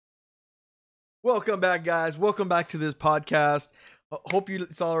Welcome back, guys. Welcome back to this podcast. Hope you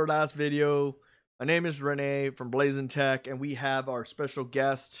saw our last video. My name is Renee from Blazing Tech, and we have our special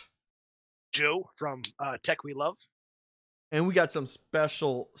guest. Joe from Tech We Love. And we got some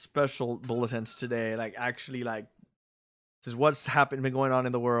special bulletins today. This is what's been going on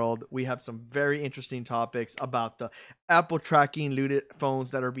in the world. We have some very interesting topics about the Apple tracking looted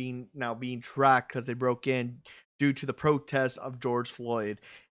phones that are being tracked because they broke in due to the protests of George Floyd.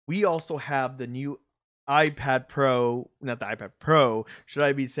 We also have the new iPad Pro, not the iPad Pro, should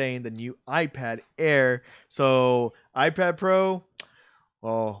I be saying the new iPad Air? So, iPad Pro,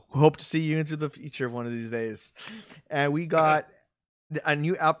 well, hope to see you into the future one of these days. And we got a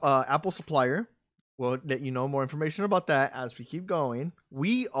new Apple supplier. We'll let you know more information about that as we keep going.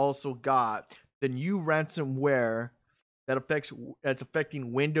 We also got the new ransomware that's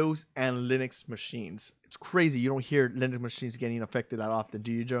affecting Windows and Linux machines. It's crazy. You don't hear Linux machines getting affected that often,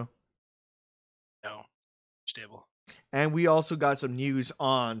 do you, Joe? No, stable. And we also got some news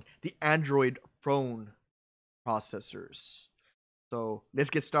on the Android phone processors. So let's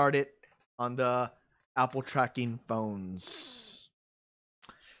get started on the Apple tracking phones.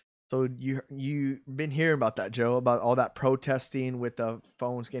 So you've been hearing about that, Joe, about all that protesting with the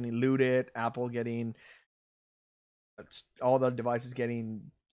phones getting looted, Apple getting all the devices getting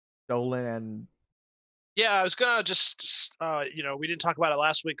stolen, and Yeah, I was gonna just we didn't talk about it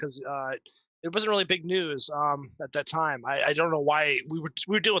last week because it wasn't really big news at that time. I don't know why we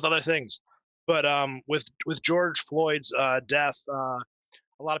were dealing with other things, but with George Floyd's death,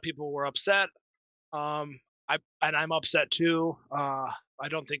 a lot of people were upset. Um, I'm upset too. I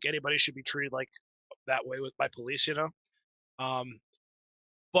don't think anybody should be treated like that way by police. Um,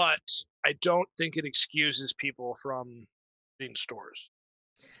 but I don't think it excuses people from being stores.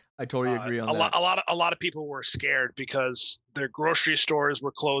 I totally agree on A lot, that. a lot of people were scared because their grocery stores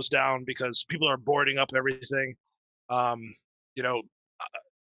were closed down because people are boarding up everything. Um, you know,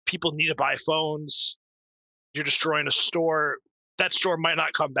 people need to buy phones. You're destroying a store. That store might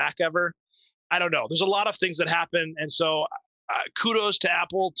not come back ever. I don't know. There's a lot of things that happen, and so kudos to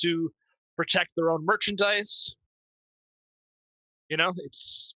Apple to protect their own merchandise.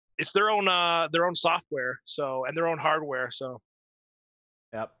 It's their own software, so and their own hardware. So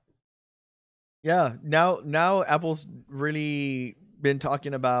Yep. Yeah, now Apple's really been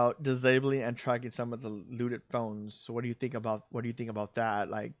talking about disabling and tracking some of the looted phones. So what do you think about that?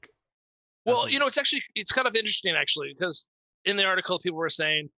 Like, as well, of it's kind of interesting actually because in the article people were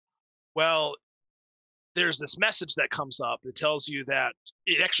saying, well, there's this message that comes up that tells you that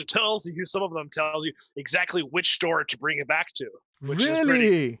it actually tells you some of them tell you exactly which store to bring it back to, which is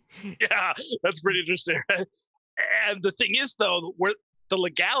pretty really? yeah, that's pretty interesting. Right? And the thing is though, where the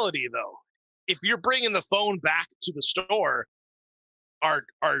legality though, if you're bringing the phone back to the store, are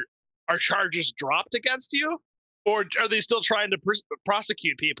are are charges dropped against you, or are they still trying to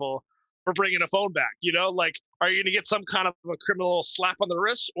prosecute people for bringing a phone back? Like, are you going to get some kind of a criminal slap on the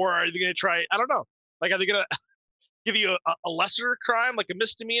wrist, or are they going to try? I don't know. Like, are they going to give you a lesser crime, like a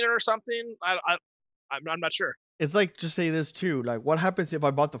misdemeanor or something? I'm not sure. It's like, just say this too. Like, what happens if I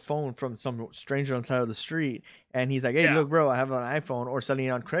bought the phone from some stranger on the side of the street and he's like, "Hey, Yeah, look, bro, I have an iPhone," or selling it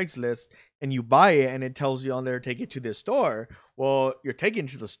on Craigslist, and you buy it and it tells you on there, "Take it to this store." Well, you're taking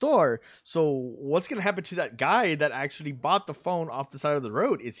it to the store. So what's gonna happen to that guy that actually bought the phone off the side of the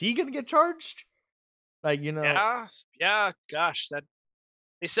road? Is he gonna get charged? Like, yeah, yeah. Gosh, that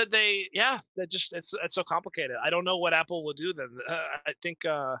they said that just it's so complicated. I don't know what Apple will do then. I think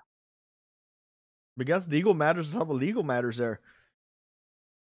because legal matters on top of legal matters there.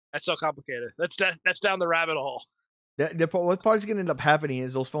 that's so complicated. That's down the rabbit hole. What part's gonna end up happening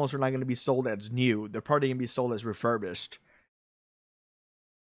is those phones are not gonna be sold as new. They're probably gonna be sold as refurbished.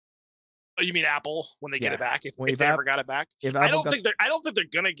 Oh, you mean Apple when they get Yeah. it back? If, Well, if they ever got it back, if I Apple don't got think they're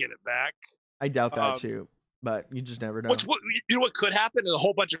gonna get it back. I doubt that Um, too, but you just never know. what what could happen is a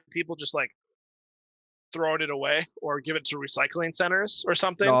whole bunch of people just like throwing it away or give it to recycling centers or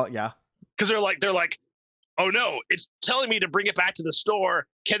something Oh, yeah. because they're like, oh no, it's telling me to bring it back to the store.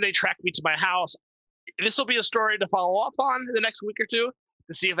 Can they track me to my house? This will be a story to follow up on in the next week or two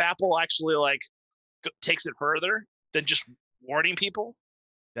to see if Apple actually like takes it further than just warning people.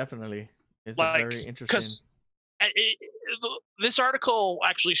 Definitely. It's a Like, very interesting. because this article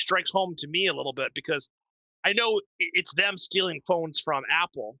actually strikes home to me a little bit because I know it's them stealing phones from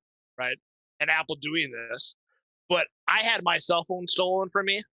Apple, right? And Apple doing this, but I had my cell phone stolen from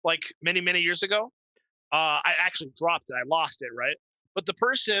me like many, many years ago. I actually dropped it. I lost it, right? But the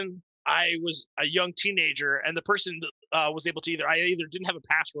person, I was a young teenager, and the person was able to I either didn't have a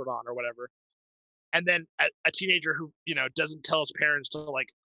password on or whatever, and then a teenager who doesn't tell his parents to like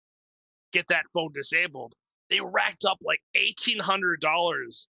get that phone disabled. They racked up like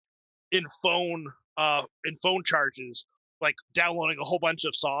 $1,800 in phone charges, like downloading a whole bunch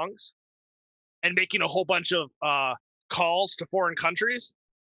of songs and making a whole bunch of calls to foreign countries.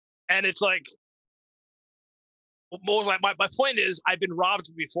 And it's like, my point is, I've been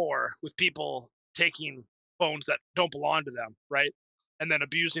robbed before with people taking phones that don't belong to them, right? And then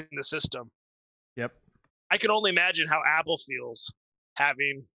abusing the system. Yep. I can only imagine how Apple feels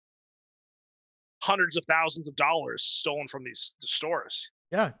having hundreds of thousands of dollars stolen from these stores.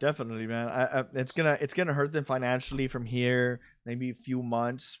 Yeah, definitely, man. It's gonna hurt them financially from here, maybe a few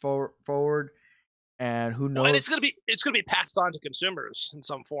months forward, and who Well, and knows? it's gonna be passed on to consumers in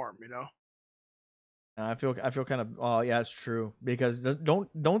some form, you know. I feel kind of, oh yeah, it's true, because don't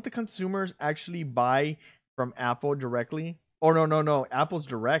the consumers actually buy from Apple directly? Oh no, Apple's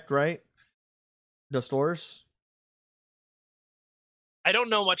direct, right? The stores. I don't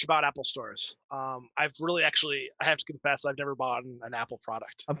know much about Apple stores. I've really I have to confess, I've never bought an Apple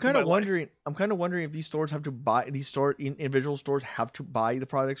product I'm in kind my of life. wondering. I'm kind of wondering if these stores have to buy individual stores have to buy the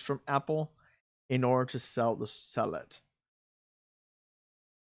products from Apple in order to sell it.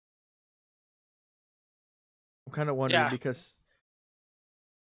 I'm kind of wondering Yeah,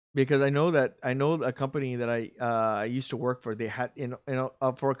 because I know a company that I used to work for. They had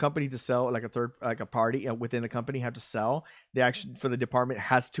for a company to sell, like a party within the company have to sell. They actually, for the department,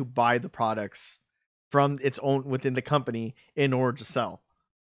 has to buy the products from its own within the company in order to sell.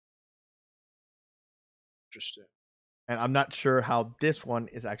 interesting. And I'm not sure how this one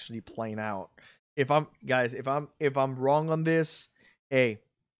is actually playing out. If I'm guys, if I'm wrong on this, hey,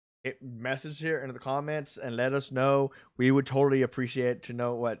 message here in the comments and let us know. We would totally appreciate to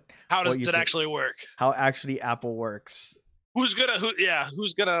know How does what you it think, actually work? how actually Apple works. Who's taking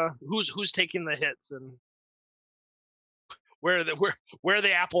the hits, and where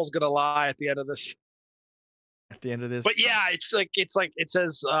the apple's gonna lie at the end of this. At the end of this, But yeah, it's like it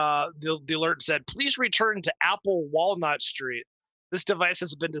says, the alert said, please return to Apple Walnut Street. This device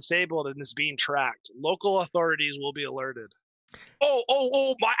has been disabled and is being tracked. Local authorities will be alerted.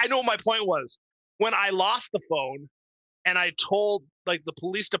 I know what my point was. When I lost the phone and I told like the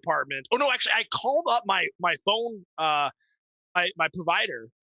police department, oh no, actually I called up my phone my provider,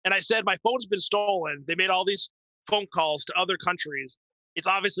 and I said my phone's been stolen. They made all these phone calls to other countries. It's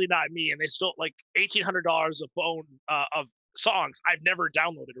obviously not me, and they stole like $1,800 of phone of songs I've never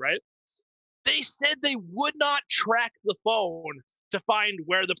downloaded. Right? They said they would not track the phone to find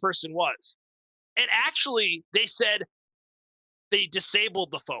where the person was, and actually they said they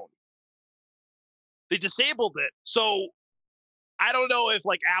disabled the phone. They disabled it. So I don't know if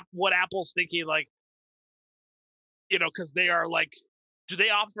like what Apple's thinking, like, because they are like, do they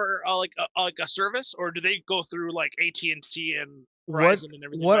offer like a service, or do they go through like AT&T and what Verizon and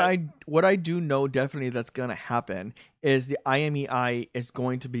everything, right? what I do know definitely that's gonna happen is the IMEI is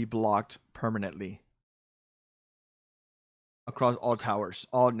going to be blocked permanently across all towers,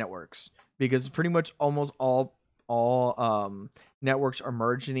 all networks, because pretty much almost all networks are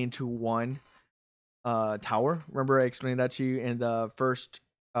merging into one tower. Remember I explained that to you in the first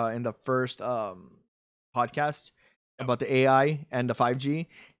podcast Yep. about the AI and the 5G.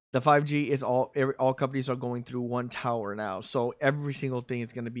 The 5G is all companies are going through one tower now. So every single thing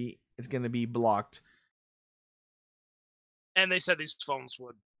is going to be blocked. And they said these phones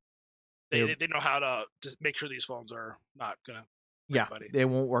would. They They know how to just make sure these phones are not gonna Yeah, anybody. they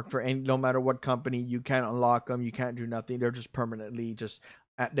won't work for any, no matter what company. You can't unlock them, you can't do nothing. They're just permanently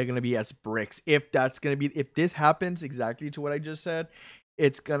they're going to be as bricks. If this happens exactly to what I just said,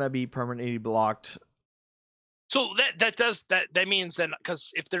 it's going to be permanently blocked. So that means then,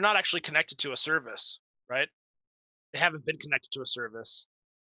 because if they're not actually connected to a service, right? They haven't been connected to a service.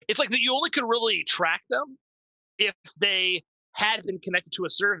 It's like that you only could really track them if they had been connected to a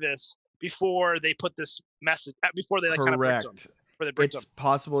service before they put this message, before they like kind of bricked them. Correct. Before they bricked It's them.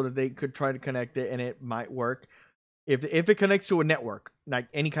 possible that they could try to connect it and it might work. If it connects to a network, like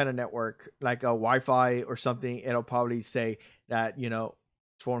any kind of network, like a Wi-Fi or something, it'll probably say that,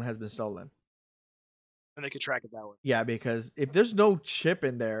 phone has been stolen. And they could track it that way. Yeah, because if there's no chip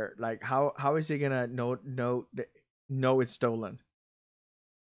in there, like how is it gonna know it's stolen?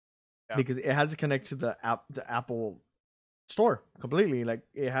 Yeah. Because it has to connect to the Apple store completely. Like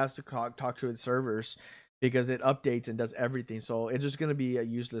it has to talk to its servers because it updates and does everything. So it's just gonna be a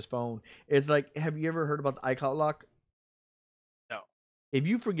useless phone. It's like, have you ever heard about the iCloud lock? No. If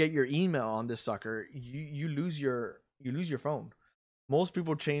you forget your email on this sucker, you lose your phone. Most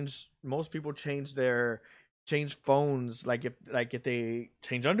people change phones, like if they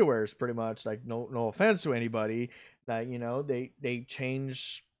change underwears, pretty much. Like, no offense to anybody, that they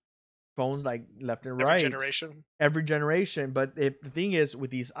change phones like left and Every right. generation. Every generation. But the thing is, with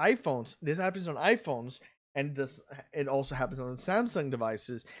these iPhones, this happens on iPhones, and it also happens on the Samsung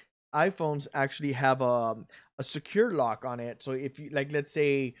devices. iPhones actually have a secure lock on it. So if you like, let's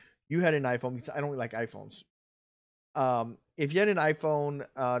say you had an iPhone, because I don't like iPhones. If you had an iPhone,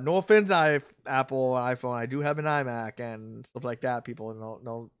 no offense, Apple iPhone, I do have an iMac and stuff like that. People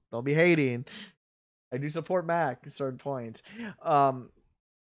don't be hating. I do support Mac at a certain point.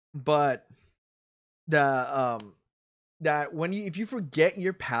 But the that when if you forget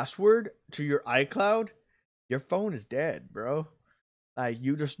your password to your iCloud, your phone is dead, bro. Like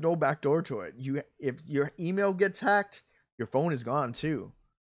you just no backdoor to it. If your email gets hacked, your phone is gone too.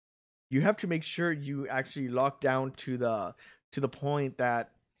 You have to make sure you actually lock down to the point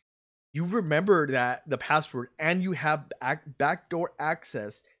that you remember that the password and you have backdoor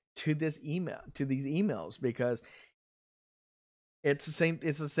access to these emails, because it's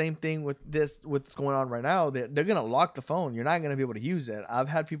the same thing with what's going on right now. They're gonna lock the phone. You're not gonna be able to use it. I've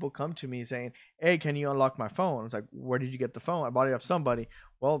had people come to me saying, "Hey, can you unlock my phone?" It's like, "Where did you get the phone?" "I bought it off somebody."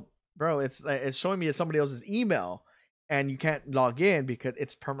 "Well, bro, it's showing me it's somebody else's email, and you can't log in because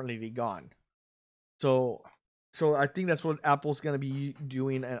it's permanently gone." So I think that's what Apple's gonna be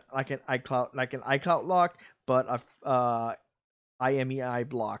doing, like an iCloud lock, but a IMEI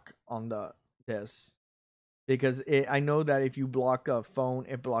block on this, because I know that if you block a phone,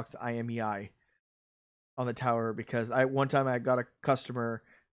 it blocks IMEI on the tower. Because one time I got a customer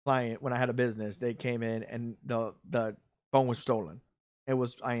client when I had a business, they came in and the phone was stolen. It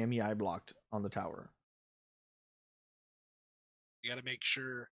was IMEI blocked on the tower. You got to make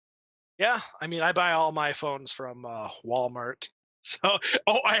sure. Yeah, I mean, I buy all my phones from Walmart. So,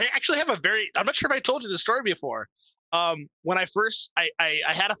 I actually have I'm not sure if I told you this story before. When I first, I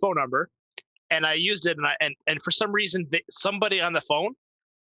had a phone number and I used it, and for some reason, somebody on the phone,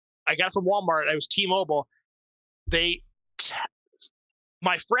 I got it from Walmart. I was T-Mobile. They, t-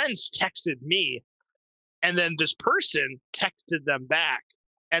 my friends texted me, and then this person texted them back,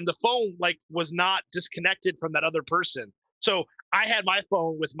 and the phone like was not disconnected from that other person. So I had my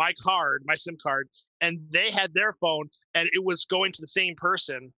phone with my card, my SIM card, and they had their phone, and it was going to the same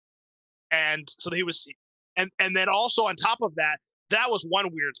person. And so he was, and then also on top of that, that was one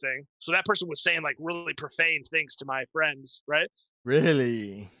weird thing. So that person was saying like really profane things to my friends, right?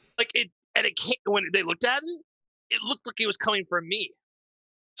 Really? Like and it came, when they looked at it, it looked like it was coming from me.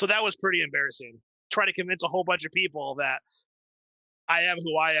 So that was pretty embarrassing. Try to convince a whole bunch of people that I am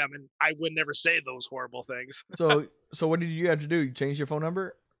who I am, and I would never say those horrible things. So what did you have to do? You changed your phone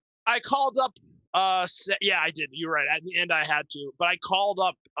number? I called up. Yeah, I did. You're right. At the end, I had to, but I called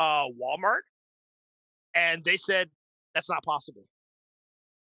up Walmart, and they said that's not possible.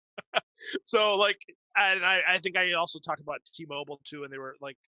 So like, and I think I also talked about T-Mobile too, and they were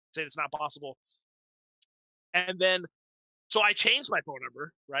like saying it's not possible. And then, so I changed my phone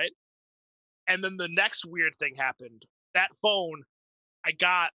number, right? And then the next weird thing happened. That phone, I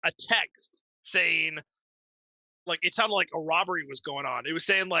got a text saying, like, it sounded like a robbery was going on. It was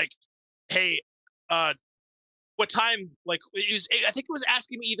saying like, "Hey, uh, what time?" Like, I think it was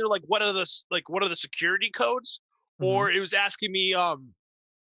asking me either like what are the security codes, Mm-hmm. or it was asking me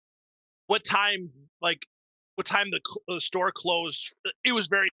what time, like what time the store closed. It was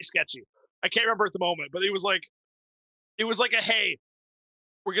very sketchy. I can't remember at the moment, but it was like a, "Hey,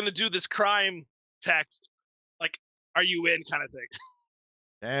 we're gonna do this crime text. Like, are you in?" kind of thing.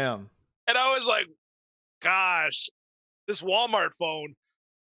 Damn. And I was like, "Gosh, this Walmart phone.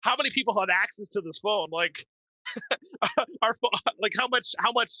 How many people had access to this phone? Like, our like how much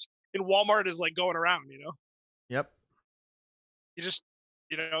in Walmart is like going around? Yep. You just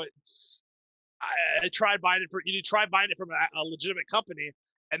it's I tried buying it for you try buying it from a legitimate company,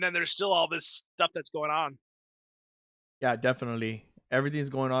 and then there's still all this stuff that's going on. Yeah, definitely. Everything's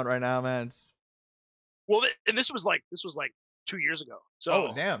going on right now, man. Well, and this was like 2 years ago. Oh,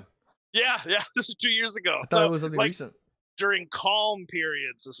 So damn. yeah, yeah, this is 2 years ago. I thought it So was something like recent. during calm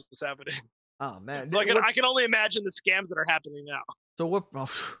periods, this was happening. Oh man. So I can only imagine the scams that are happening now. So what? Oh,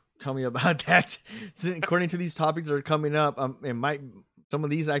 tell me about that. According to these topics that are coming up, some of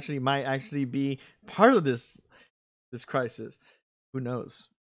these might actually be part of this crisis. Who knows?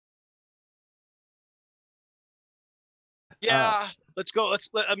 Uh, Yeah, let's go.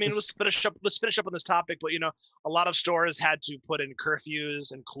 I mean, this, let's finish up on this topic. But a lot of stores had to put in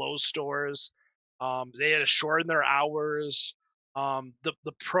curfews and close stores. They had to shorten their hours.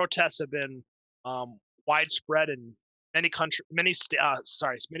 The protests have been widespread in many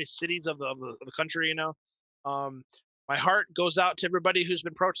cities of the country. Um, my heart goes out to everybody who's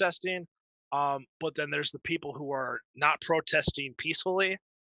been protesting. But then there's the people who are not protesting peacefully,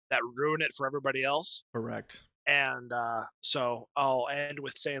 that ruin it for everybody else. Correct. And so I'll end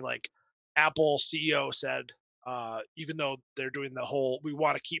with saying like Apple CEO said, even though they're doing the whole, we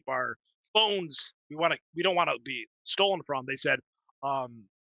want to keep our phones, we don't want to be stolen from. They said, um,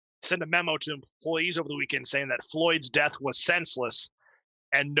 send a memo to employees over the weekend saying that Floyd's death was senseless,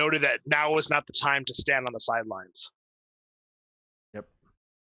 and noted that now was not the time to stand on the sidelines. Yep.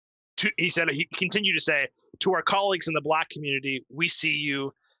 He said, he continued to say, to our colleagues in the Black community, we see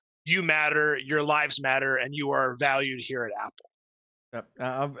you. You matter. Your lives matter, and you are valued here at Apple.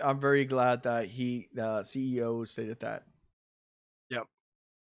 Yep. I'm very glad that the CEO stated that. Yep.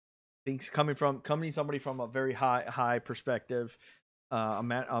 Things coming somebody from a very high perspective,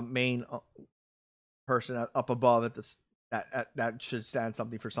 a main person up above at this that should stand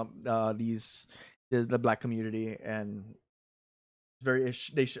something for the Black community, and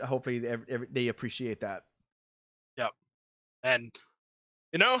they should hopefully they appreciate that. Yep. And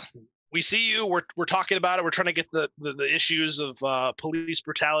we see you. We're talking about it. We're trying to get the issues of police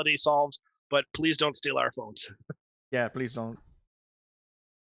brutality solved, but please don't steal our phones. Yeah, please don't.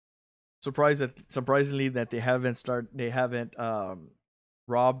 Surprisingly that they haven't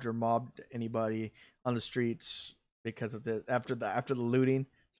robbed or mobbed anybody on the streets because of after the looting.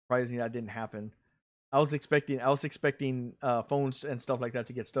 Surprisingly, that didn't happen. I was expecting phones and stuff like that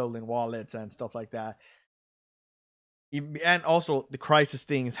to get stolen, wallets and stuff like that. And also the crisis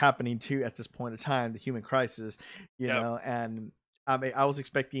thing is happening too at this point in time, the human crisis, know, and I was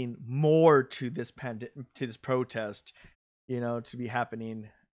expecting more to this protest, to be happening,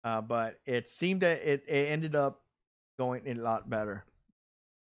 but it seemed that it ended up going a lot better.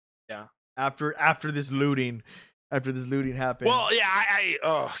 Yeah. After this looting happened. Well, yeah,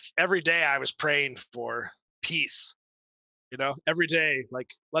 I every day I was praying for peace. Every day, like,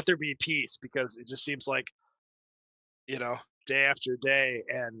 let there be peace, because it just seems like, day after day,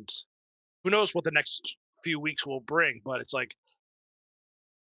 and who knows what the next few weeks will bring, but it's like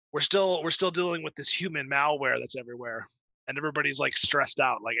we're still dealing with this human malware that's everywhere, and everybody's like stressed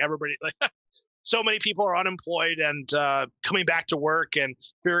out. Like everybody, like so many people are unemployed and coming back to work and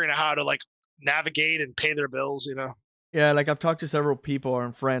figuring out how to like navigate and pay their bills. Yeah, like I've talked to several people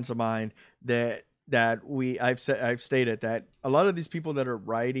and friends of mine that I've stated that a lot of these people that are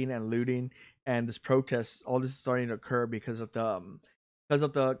rioting and looting and this protest, all this is starting to occur because of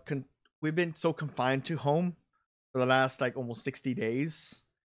we've been so confined to home for the last like almost 60 days.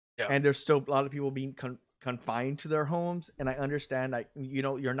 Yeah. And there's still a lot of people being confined to their homes, and I understand, like,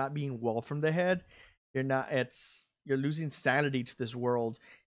 you're not being well from the head. You're losing sanity to this world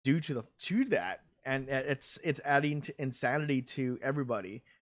due to that, and it's adding to insanity to everybody.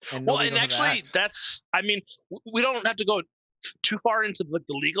 And actually, we don't have to go too far into the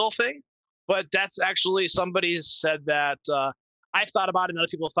legal thing, but that's actually, somebody said that I've thought about it, and other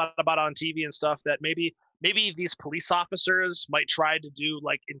people have thought about it on TV and stuff, that maybe these police officers might try to do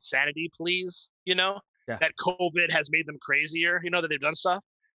like insanity pleas, that COVID has made them crazier, that they've done stuff.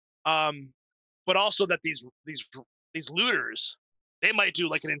 But also that these looters, they might do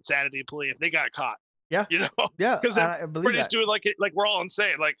like an insanity plea if they got caught. Yeah. Yeah. Because we're just doing like we're all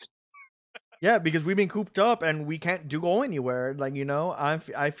insane. Like, yeah, because we've been cooped up and we can't go anywhere. Like,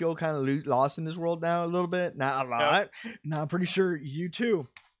 I feel kind of lost in this world now a little bit. Not a lot. Yep. No, I'm pretty sure you too.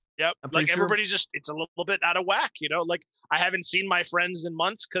 Yep. Like everybody it's a little bit out of whack, like I haven't seen my friends in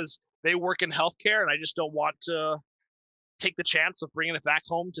months because they work in healthcare, and I just don't want to take the chance of bringing it back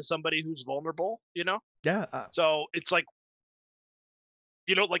home to somebody who's vulnerable, Yeah. So it's like,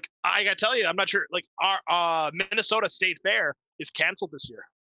 like I gotta tell you, I'm not sure, like our Minnesota State Fair is canceled this year.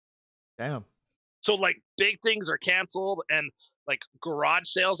 Damn. So like big things are canceled, and like garage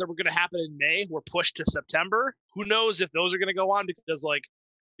sales that were going to happen in May were pushed to September. Who knows if those are going to go on, because like,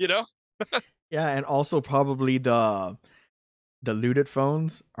 Yeah, and also probably the looted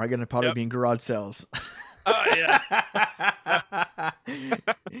phones are going to probably be in garage sales. Oh yeah.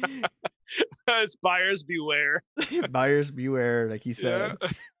 It's buyers beware. Buyers beware, like you said. Yeah.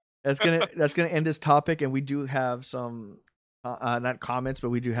 That's gonna end this topic, and we do have some not comments, but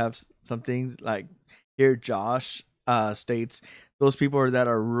we do have some things. Like here, Josh states, those people that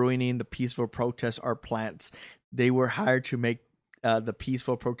are ruining the peaceful protests are plants. They were hired to make the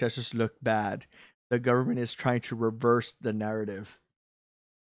peaceful protesters look bad. The government is trying to reverse the narrative.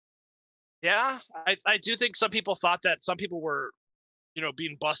 Yeah, I do think some people thought that some people were,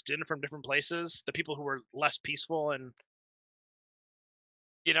 being bussed in from different places. The people who were less peaceful, and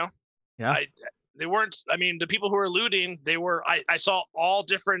yeah, they weren't. I mean, the people who were looting, they were. I saw all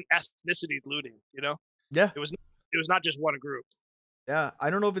different ethnicities looting. Yeah, it was not just one group. Yeah, I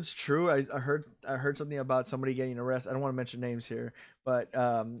don't know if it's true. I heard something about somebody getting arrested. I don't want to mention names here, but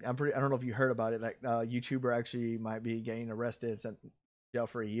I don't know if you heard about it. Like YouTuber actually might be getting arrested, sent to jail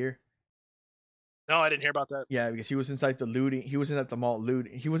for a year. No, I didn't hear about that. Yeah, because he was inside the looting. He wasn't at the mall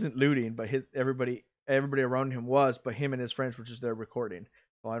looting. He wasn't looting, but his everybody around him was. But him and his friends were just there recording.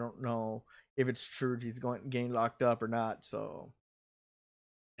 So I don't know if it's true if he's going getting locked up or not. So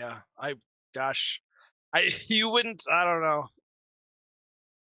Yeah, gosh, I you wouldn't. I don't know.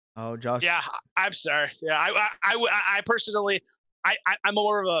 oh, Yeah, Josh. I'm sorry. Yeah, I personally, I'm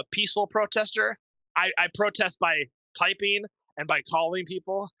more of a peaceful protester. I protest by typing and by calling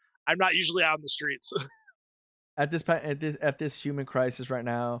people. I'm not usually out in the streets. At this human crisis right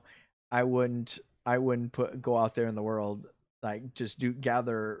now, I wouldn't put go out there in the world like just do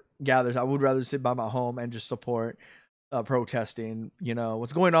gathers. I would rather sit by my home and just support protesting. You know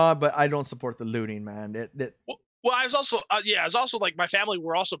what's going on, but I don't support the looting, man. It Well, I was also, yeah, I was also like my family.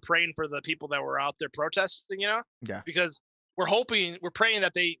 We're also praying for the people that were out there protesting. yeah Because we're praying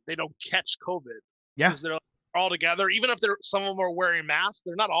that they don't catch COVID yeah because they're all together. Even if some of them are wearing masks,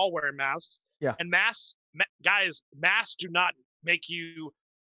 they're not all wearing masks. yeah And guys, masks do not make you.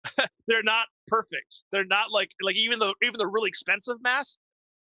 They're not perfect. They're not like even the really expensive masks.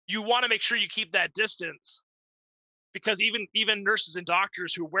 You want to make sure you keep that distance because even nurses and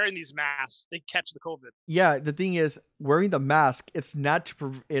doctors who are wearing these masks, they catch the COVID. yeah. The thing is, wearing the mask, it's not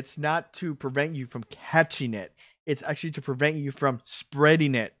to prevent you from catching it. It's actually to prevent you from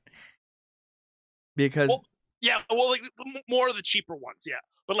spreading it because Well, yeah, well, like more of the cheaper ones, yeah.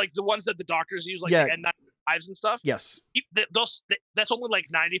 But like the ones that the doctors use, like yeah the N95s and stuff, yes. that's only like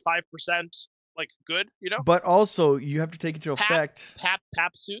 95% like good, But also, you have to take into Pap effect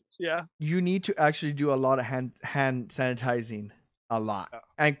pap suits, yeah. you need to actually do a lot of hand sanitizing, a lot, Yeah.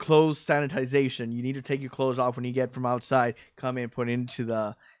 and clothes sanitization. You need to take your clothes off when you get from outside, come in, put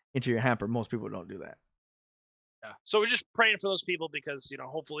into your hamper. Most people don't do that. Yeah. So we're just praying for those people because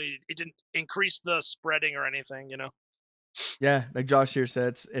hopefully it didn't increase the spreading or anything. Yeah, like Josh here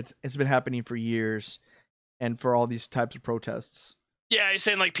said, it's been happening for years, and for all these types of protests. Yeah, he's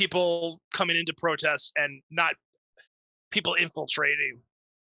saying like people coming into protests and not people infiltrating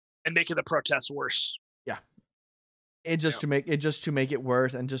and making the protests worse. Yeah, it just to make it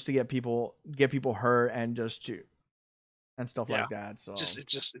worse, and just to get people hurt, and stuff Yeah. like that. So It's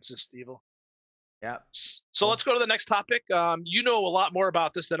just evil. yeah, So well, let's go to the next topic. You know a lot more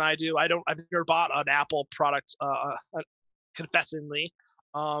about this than I do. I've never bought an Apple product, confessingly.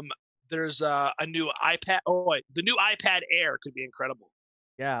 Um, there's a new iPad. Oh wait, the new iPad Air could be incredible.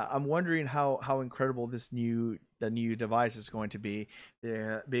 yeah, I'm wondering how incredible the new device is going to be.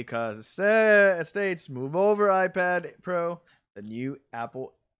 Yeah, because it states move over iPad Pro, the new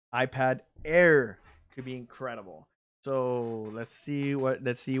Apple iPad Air could be incredible. So let's see what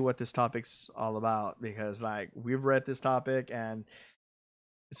this topic's all about, because like we've read this topic and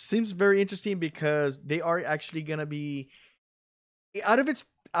it seems very interesting because they are actually gonna be out of its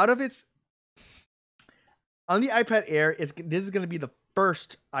on the iPad Air. This is gonna be the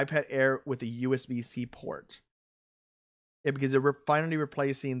first iPad Air with a USB-C port. Yeah, because they're finally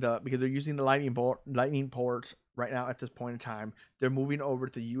replacing because they're using the lightning port right now at this point in time. They're moving over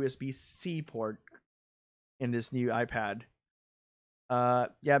to USB-C port in this new iPad.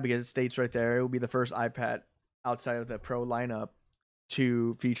 Yeah, because it states right there it will be the first iPad outside of the Pro lineup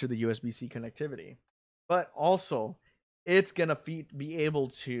to feature the USB-C connectivity. But also, it's gonna be able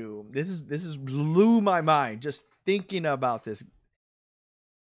to. This is blew my mind just thinking about this.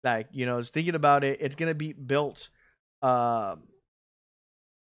 Like, just thinking about it, it's gonna be built um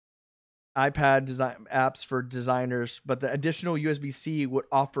iPad design apps for designers, but the additional USB-C would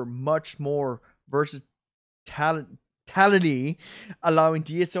offer much more versatility, allowing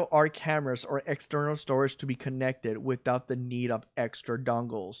DSLR cameras or external storage to be connected without the need of extra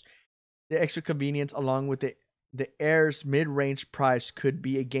dongles. The extra convenience, along with the Air's mid-range price, could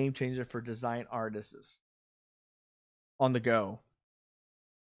be a game changer for design artists on the go.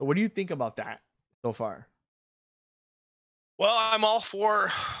 So what do you think about that so far? Well, I'm all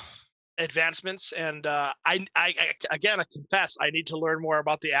for advancements, and again, I confess I need to learn more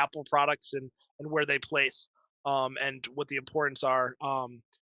about the Apple products and where they place, and what the importance are. I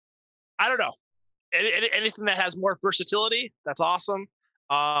don't know. Anything that has more versatility, that's awesome.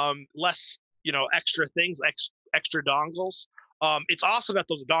 Less, extra things, extra dongles. It's awesome that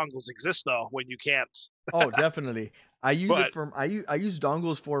those dongles exist though when you can't. Oh, definitely. But I use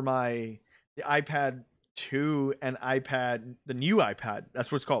dongles for the iPad 2 and the new iPad.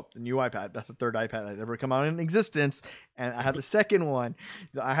 That's what it's called, the new iPad. That's the third iPad that's ever come out in existence, and I have the second one.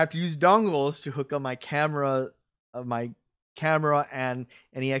 So I have to use dongles to hook up my camera of my camera and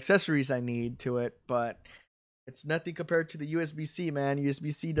any accessories I need to it, but it's nothing compared to the USB-C, man.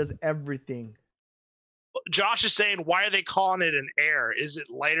 USB-C does everything. Josh is saying, why are they calling it an Air? Is it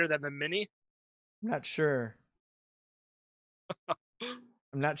lighter than the Mini? I'm not sure.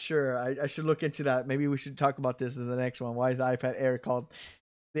 I'm not sure. I should look into that. Maybe we should talk about this in the next one. Why is the iPad Air called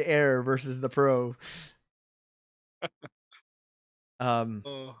the Air versus the Pro?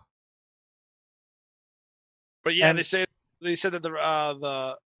 Oh. But yeah, And- they said that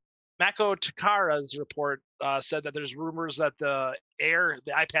the Mako Takara's report said that there's rumors that the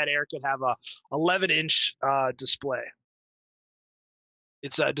iPad Air could have a 11-inch display.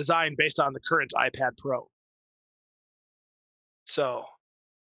 It's a design based on the current iPad Pro. So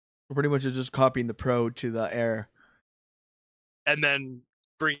pretty much just copying the Pro to the Air. And then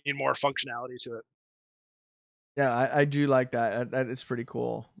bringing more functionality to it. Yeah, I do like that. That is pretty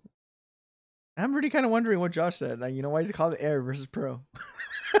cool. I'm really kind of wondering what Josh said. Like, you know, why is it called Air versus Pro?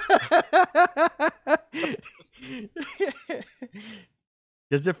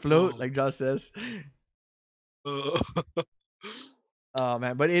 Does it float like Josh says? Oh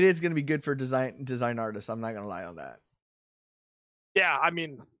man, but it is going to be good for design artists. I'm not going to lie on that. Yeah, I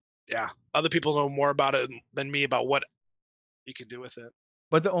mean, yeah, other people know more about it than me about what you can do with it.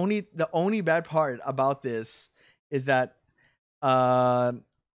 But the only bad part about this is that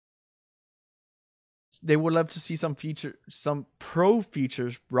they would love to see some pro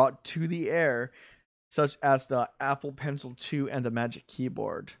features brought to the Air, such as the Apple Pencil 2 and the Magic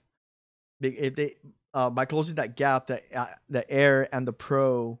Keyboard. By closing that gap, the Air and the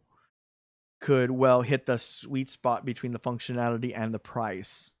Pro could well hit the sweet spot between the functionality and the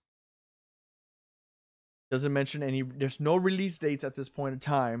price. Doesn't mention any. There's no release dates at this point in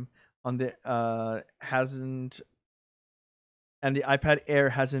time on the and the iPad Air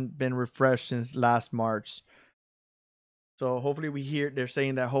hasn't been refreshed since last March. So hopefully we hear. They're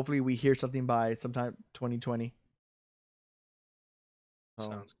saying that hopefully we hear something by sometime 2020.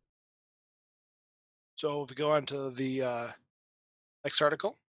 Sounds. So if we go on to the next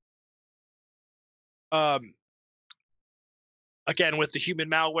article. Again, with the human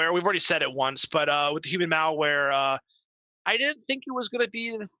malware, we've already said it once, but with the human malware, I didn't think it was going to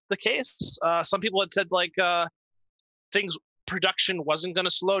be the case. Some people had said like production wasn't going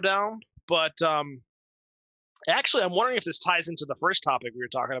to slow down, but actually, I'm wondering if this ties into the first topic we were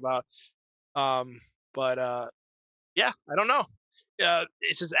talking about. Yeah, I don't know.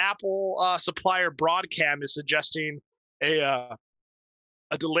 It says Apple supplier Broadcom is suggesting a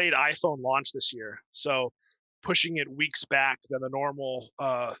delayed iPhone launch this year, so pushing it weeks back than the normal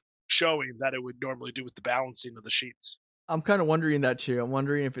showing that it would normally do with the balancing of the sheets. I'm kind of wondering that too. I'm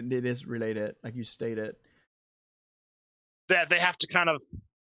wondering if it is related, like you stated. That they have to kind of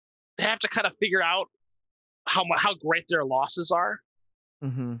figure out how great their losses are.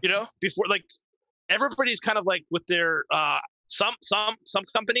 Mm-hmm. You know, before like everybody's kind of like with their some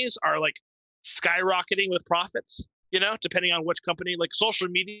companies are like skyrocketing with profits. You know, depending on which company, like social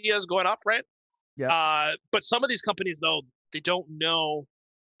media is going up, right? Yeah. But some of these companies, though, they don't know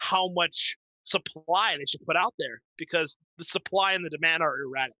how much supply they should put out there because the supply and the demand are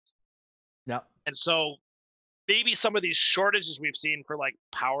erratic. Yeah. And so maybe some of these shortages we've seen for like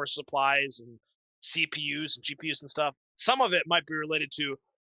power supplies and CPUs and GPUs and stuff, some of it might be related to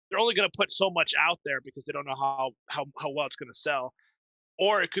they're only going to put so much out there because they don't know how well it's going to sell.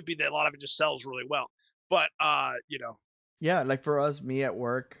 Or it could be that a lot of it just sells really well. But, you know. Yeah, like for us, me at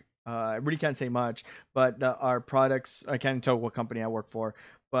work, I really can't say much, but our products, I can't tell what company I work for,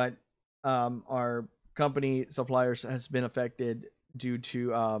 but our company suppliers has been affected due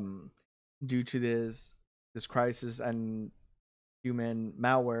to this crisis and human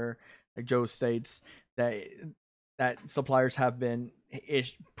malware. Like Joe states that suppliers have been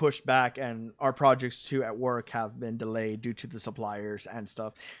pushed back, and our projects too at work have been delayed due to the suppliers and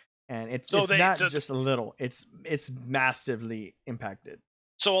stuff. And it's not just a little; it's massively impacted.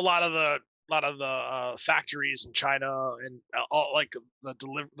 So a lot of the factories in China and all like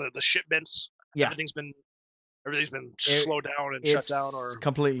the shipments, yeah, everything's been slowed down and shut down, or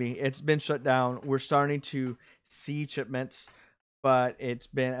completely. It's been shut down. We're starting to see shipments, but it's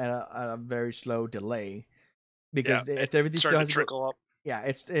been at a very slow delay because everything still has to trickle up. Yeah,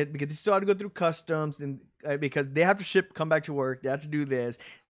 because they still have to go through customs and because they have to come back to work. They have to do this.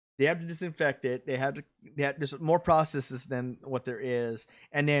 They have to disinfect it. There's more processes than what there is,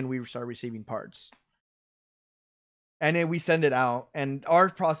 and then we start receiving parts, and then we send it out. And our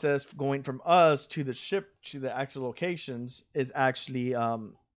process going from us to the ship to the actual locations is actually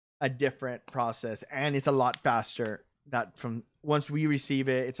a different process, and it's a lot faster. That from once we receive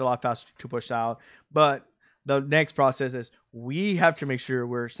it, it's a lot faster to push out. But the next process is we have to make sure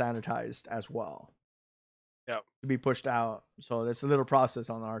we're sanitized as well. Yeah. To be pushed out. So that's a little process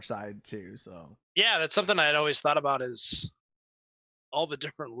on our side too. So Yeah, that's something I'd always thought about is all the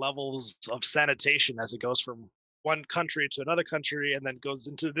different levels of sanitation as it goes from one country to another country and then goes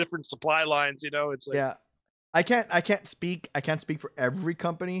into different supply lines. It's like, yeah. I can't speak for every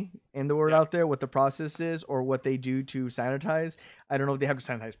company in the world yeah, out there what the process is or what they do to sanitize. I don't know if they have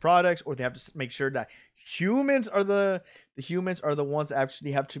to sanitize products or they have to make sure that humans are the ones that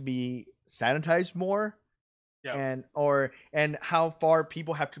actually have to be sanitized more, yeah, and how far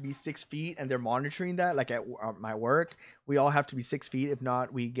people have to be 6 feet, and they're monitoring that. Like at my work, we all have to be 6 feet. If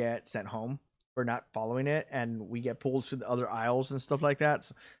not, we get sent home for not following it, and we get pulled to the other aisles and stuff like that.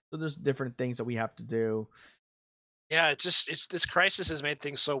 So there's different things that we have to do. yeah. It's this crisis has made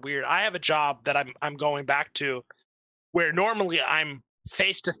things so weird. I have a job that I'm going back to where normally I'm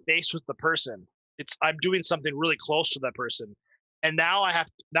face to face with the person. I'm doing something really close to that person, and now I'm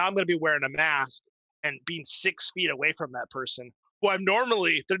going to be wearing a mask and being 6 feet away from that person. Who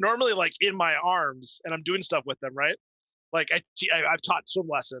they're normally like in my arms, and I'm doing stuff with them, right? Like I've taught swim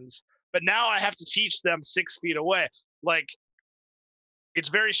lessons, but now I have to teach them 6 feet away. Like it's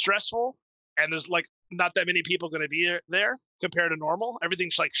very stressful, and there's like not that many people going to be there compared to normal.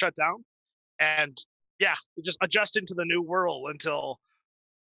 Everything's like shut down, and yeah, just adjusting to the new world until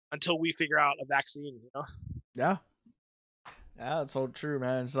we figure out a vaccine. Yeah, yeah, it's so true,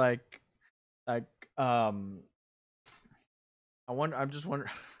 man. It's like I wonder. I'm just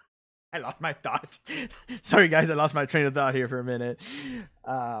wondering. I lost my thought. Sorry, guys. I lost my train of thought here for a minute.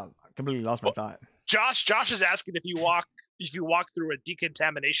 Completely lost my thought. Josh is asking if you walk through a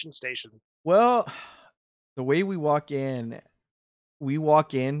decontamination station. Well, the way we walk in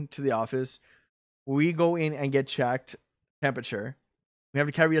to the office. We go in and get checked temperature. We have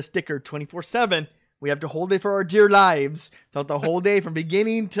to carry a sticker 24/7. We have to hold it for our dear lives throughout the whole day from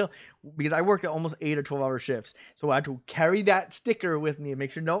beginning till, because I work at almost 8 or 12 hour shifts. So I have to carry that sticker with me and make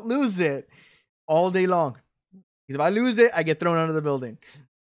sure I don't lose it all day long. Because if I lose it, I get thrown out of the building.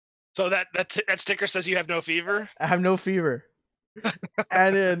 So that sticker says you have no fever. I have no fever.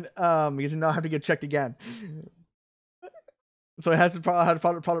 And then because now I have to get checked again. So I have to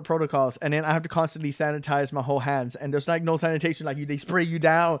follow protocols, and then I have to constantly sanitize my whole hands. And there's like no sanitation, like they spray you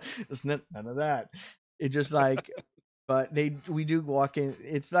down. There's none of that. It's just like, but we do walk in.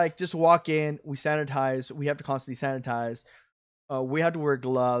 It's like just walk in, we sanitize. We have to constantly sanitize. We have to wear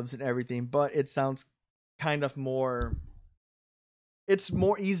gloves and everything. But it sounds kind of more. It's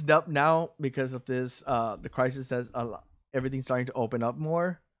more eased up now because of this. The crisis says everything's starting to open up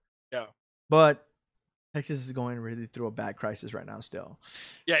more. Yeah. But Texas is going really through a bad crisis right now still.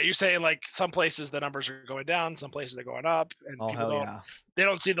 Yeah, you're saying like some places the numbers are going down, some places are going up, and Oh, people hell don't yeah. they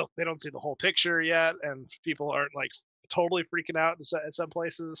don't see the whole picture yet, and people aren't like totally freaking out in some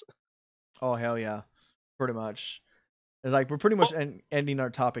places. Oh, hell yeah. Pretty much. It's like we're pretty much ending our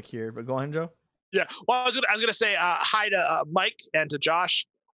topic here, but go ahead, Joe. Yeah. Well, I was gonna say hi to Mike and to Josh,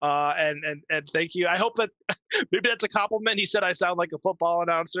 and thank you. I hope that maybe that's a compliment. He said I sound like a football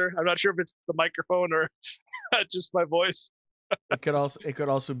announcer. I'm not sure if it's the microphone or just my voice. It could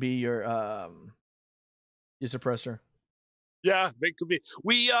also be your suppressor. Yeah, it could be.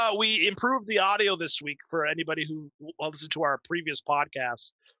 We improved the audio this week for anybody who listened to our previous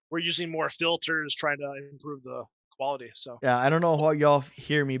podcasts. We're using more filters, trying to improve the quality. So Yeah, I don't know how y'all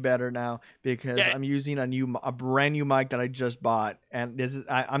hear me better now because yeah, I'm using a brand new mic that I just bought, and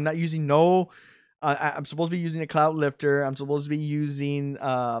I'm not using no. I'm supposed to be using a cloud lifter. I'm supposed to be using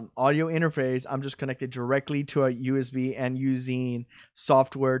audio interface. I'm just connected directly to a USB and using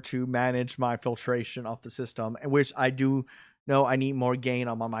software to manage my filtration of the system, which I do know I need more gain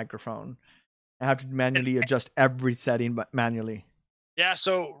on my microphone. I have to manually adjust every setting, but manually. yeah.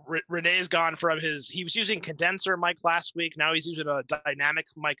 So Renee's gone from he was using condenser mic last week. Now he's using a dynamic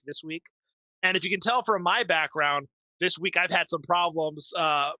mic this week. And if you can tell from my background, this week I've had some problems.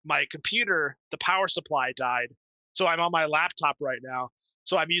 My computer, the power supply died, so I'm on my laptop right now.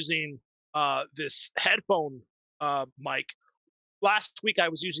 So I'm using this headphone mic. Last week I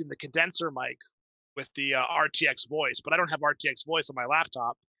was using the condenser mic with the RTX voice, but I don't have RTX voice on my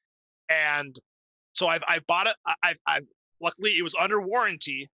laptop. And so I've bought it. I've luckily it was under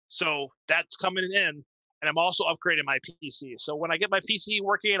warranty, so that's coming in. And I'm also upgrading my PC. So when I get my PC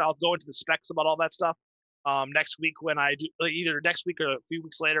working, I'll go into the specs about all that stuff next week when I do, either next week or a few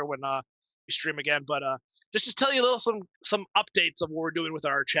weeks later when we stream again. But just to tell you a little some updates of what we're doing with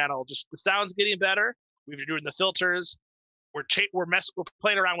our channel. Just the sound's getting better. We've been doing the filters. We're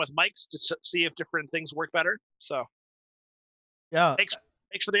playing around with mics to see if different things work better. So Yeah. thanks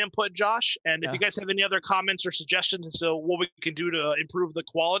Thanks for the input, Josh. And if Yeah. you guys have any other comments or suggestions as to what we can do to improve the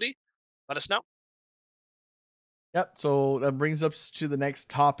quality, let us know. Yep. So that brings us to the next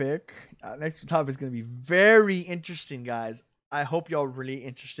topic. Next topic is going to be very interesting, guys. I hope y'all really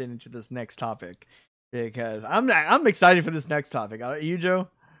interested into this next topic because I'm excited for this next topic. Are you, Joe?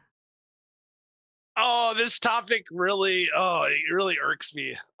 Oh, this topic really, it really irks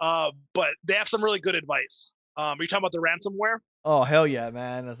me. But they have some really good advice. Are you talking about the ransomware? Oh hell yeah,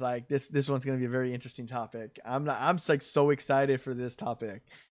 man! It's like this one's going to be a very interesting topic. I'm like so excited for this topic.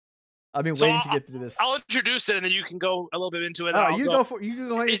 I've been So waiting to get through this. I'll introduce it, and then you can go a little bit into it. Oh, I'll you go. you can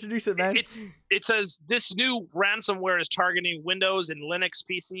go ahead and introduce it, man. It says this new ransomware is targeting Windows and Linux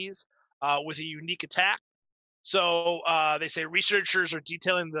PCs with a unique attack. So they say researchers are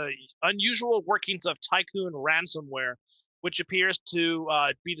detailing the unusual workings of Tycoon ransomware, which appears to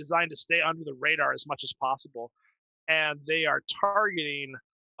be designed to stay under the radar as much as possible. And they are targeting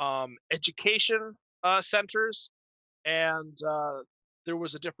education centers, and there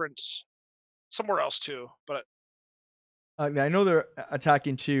was a different somewhere else too. But I know they're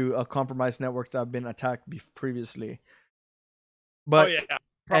attacking two compromised networks that have been attacked previously, but yeah,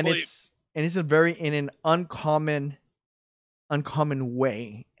 and probably. it's a very in an uncommon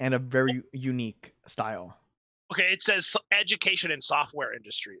way and a very unique style. Okay, it says education and software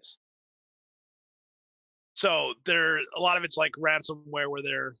industries. So there, a lot of it's like ransomware, where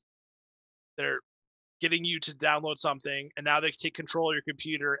they're getting you to download something, and now they take control of your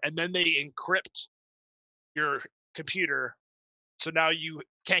computer, and then they encrypt your computer, so now you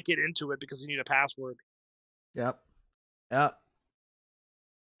can't get into it because you need a password. Yep. Yep.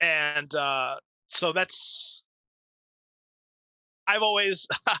 And so that's, I've always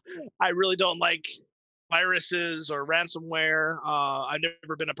I really don't like viruses or ransomware. I've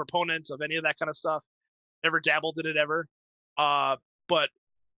never been a proponent of any of that kind of stuff. Never dabbled in it ever. But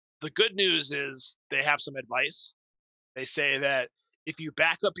the good news is they have some advice. They say that if you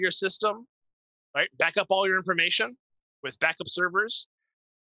back up your system, right, back up all your information with backup servers,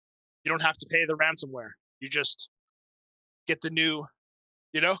 you don't have to pay the ransomware. You just get the new,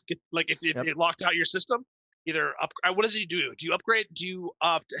 get, like, if Yep. it locked out your system, either up. What does it do? Do you upgrade? Do you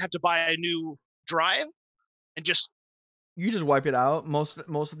have to buy a new drive and just? You just wipe it out. Most of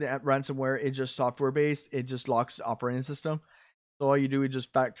the ransomware is just software based. It just locks the operating system. So all you do is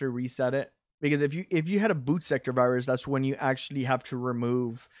just factory reset it. Because if you had a boot sector virus, that's when you actually have to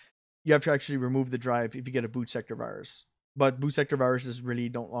remove. You have to actually remove the drive if you get a boot sector virus. But boot sector viruses really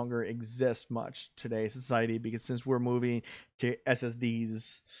don't longer exist much today in society because since we're moving to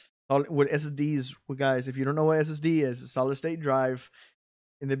SSDs, with SSDs, guys, if you don't know what SSD is, a solid state drive,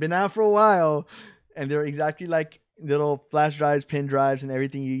 and they've been out for a while, and they're exactly like little flash drives, pin drives, and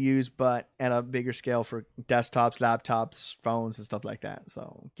everything you use, but at a bigger scale for desktops, laptops, phones, and stuff like that.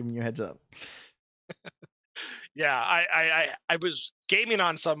 So, giving you a heads up. Yeah, I was gaming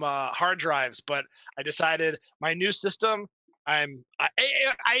on some hard drives, but I decided my new system. I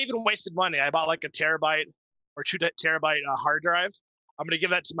even wasted money. I bought like a terabyte or 2 terabyte hard drive. I'm gonna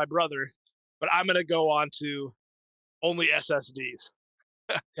give that to my brother, but I'm gonna go on to only SSDs.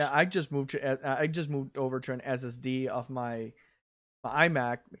 Yeah, I just moved over to an SSD off my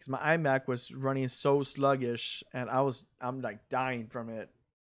iMac because my iMac was running so sluggish, and I'm like dying from it.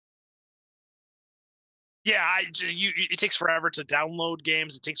 Yeah, it takes forever to download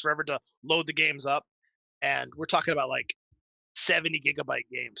games. It takes forever to load the games up, and we're talking about like 70 gigabyte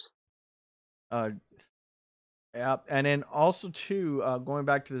games. Yeah, and then also too, going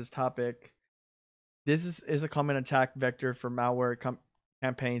back to this topic, this is a common attack vector for malware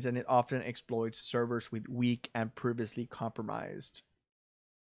campaigns, and it often exploits servers with weak and previously compromised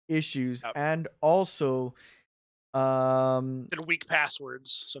issues, Yep. and also, And weak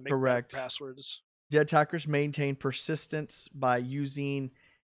passwords, so make better correct. passwords. The attackers maintain persistence by using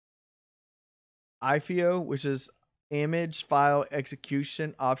IFIO, which is image file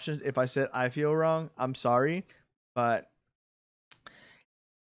execution options. If I said IFIO wrong, I'm sorry, but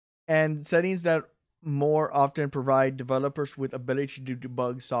and settings that more often provide developers with ability to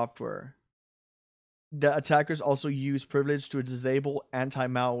debug software. The attackers also use privilege to disable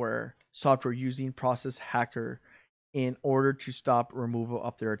anti-malware software using Process Hacker in order to stop removal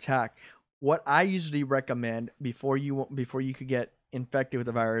of their attack. What I usually recommend before you could get infected with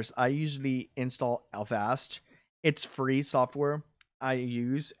the virus, I usually install Avast. It's free software I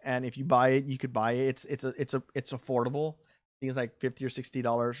use, and if you buy it, you could buy it. It's affordable. I think it's like $50 or $60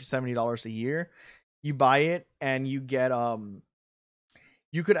 or $70 a year. You buy it and you get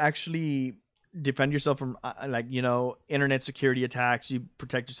you could actually defend yourself from like, internet security attacks. You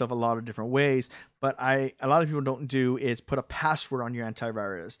protect yourself a lot of different ways. But a lot of people don't do is put a password on your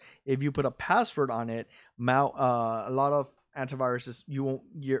antivirus. If you put a password on it, a lot of antiviruses,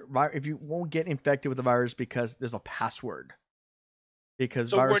 if you won't get infected with the virus because there's a password. Because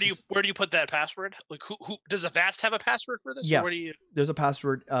So viruses, where do you put that password? Like who does Avast have a password for this? Or where do yes, you? there's a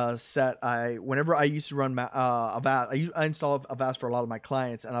password set. Whenever I used to run Avast, I install Avast for a lot of my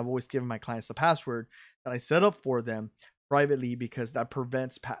clients, and I've always given my clients the password that I set up for them privately because that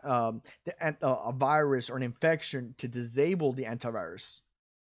prevents a virus or an infection to disable the antivirus.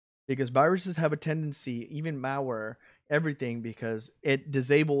 Because viruses have a tendency, even malware, everything, because it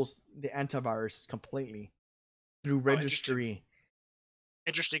disables the antivirus completely through Oh, interesting. registry.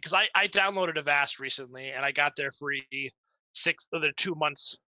 Interesting, because I downloaded Avast recently and I got their free 2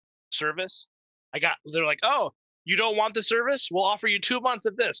 months service. They're like, oh, you don't want the service? We'll offer you 2 months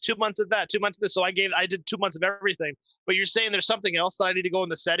of this, 2 months of that, 2 months of this. So I did 2 months of everything. But you're saying there's something else that I need to go in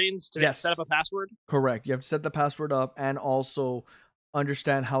the settings to set up Yes, a password? correct. You have to set the password up and also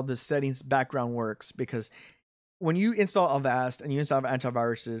understand how the settings background works, because when you install Avast and you install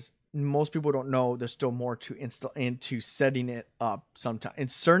antiviruses, most people don't know there's still more to install into setting it up. Sometimes in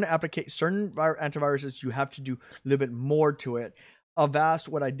certain antiviruses, you have to do a little bit more to it. Avast,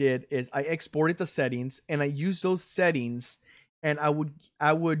 what I did is I exported the settings and I used those settings, and I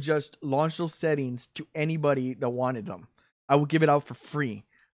would just launch those settings to anybody that wanted them. I would give it out for free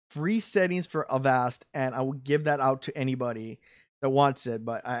settings for Avast, and I would give that out to anybody that wants it.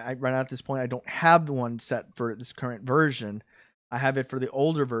 But right now at this point, I don't have the one set for this current version. I have it for the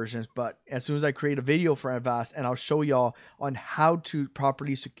older versions, but as soon as I create a video for Avast, and I'll show y'all on how to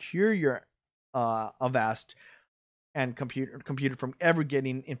properly secure your Avast and computer from ever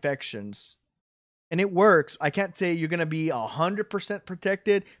getting infections. And it works. I can't say you're gonna be 100%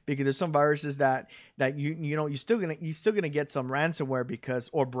 protected, because there's some viruses that you're still gonna get some ransomware because,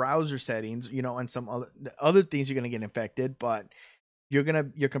 or browser settings, and some other things you're gonna get infected, but your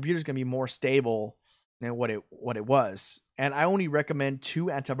computer's gonna be more stable than what it was. And I only recommend 2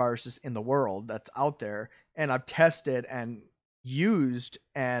 antiviruses in the world that's out there, and I've tested and used,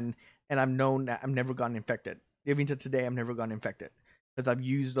 and I've known that I've never gotten infected. Even to today, I've never gotten infected because I've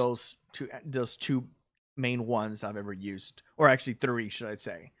used those two main ones I've ever used, or actually 3, should I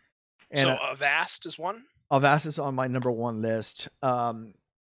say? And So Avast is one. Avast is on my number one list. If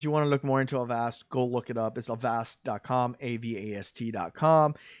you want to look more into Avast, go look it up. It's avast.com,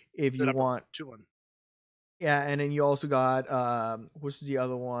 avast.com. If The you number want, 2 one. yeah, and then you also got what's the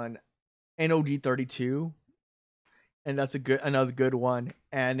other one? NOD32, and that's another good one.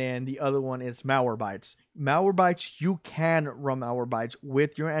 And then the other one is Malwarebytes. Malwarebytes, you can run Malwarebytes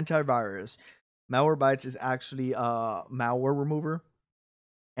with your antivirus. Malwarebytes is actually a malware remover,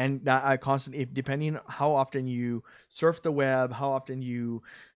 and that I constantly, depending on how often you surf the web, how often you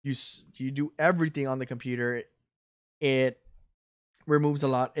do everything on the computer, it removes a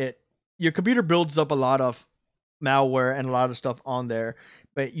lot. Your computer builds up a lot of malware and a lot of stuff on there,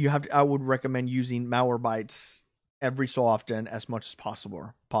 but I would recommend using Malwarebytes every so often, as much as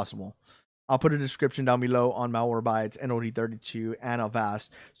possible. I'll put a description down below on Malwarebytes, NOD32, and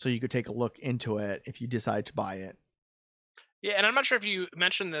Avast, so you could take a look into it if you decide to buy it. Yeah, and I'm not sure if you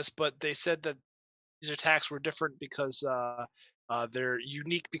mentioned this, but they said that these attacks were different because they're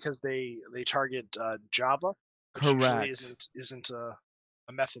unique because they target Java, which usually Correct. isn't a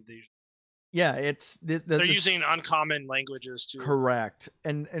method they use. Yeah, it's They're this using uncommon languages too. correct.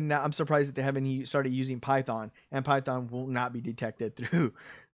 And now I'm surprised that they haven't started using Python, and Python will not be detected through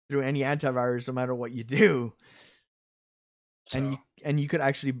any antivirus, no matter what you do. And So you could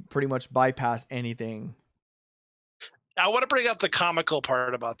actually pretty much bypass anything. I want to bring up the comical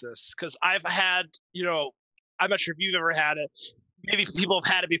part about this because I've had, I'm not sure if you've ever had it. Maybe people have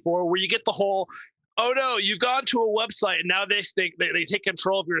had it before, where you get the whole, oh no, you've gone to a website and now they take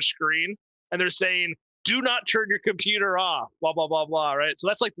control of your screen and they're saying, do not turn your computer off, blah blah blah blah, right? So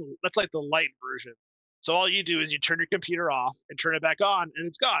that's like the light version. So all you do is you turn your computer off and turn it back on, and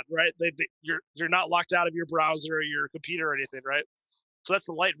it's gone, right? You're not locked out of your browser or your computer or anything, right? So that's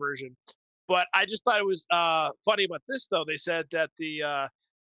the light version. But I just thought it was funny about this, though. They said that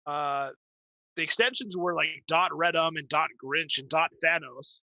uh, the extensions were like .redum and .grinch and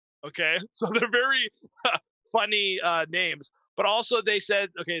 .thanos. Okay, so they're very funny names. But also they said,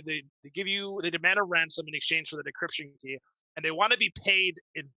 okay, they demand a ransom in exchange for the decryption key, and they want to be paid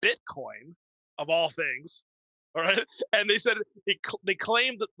in Bitcoin, of all things. All right, and they said they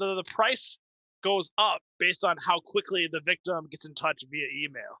claim that the price goes up based on how quickly the victim gets in touch via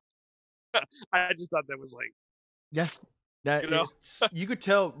email. I just thought that was like Yeah, That You know, is, you could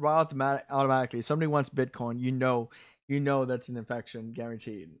tell right automatically. If somebody wants Bitcoin, you know that's an infection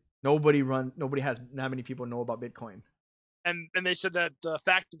guaranteed. Nobody has that many people know about Bitcoin. and they said that the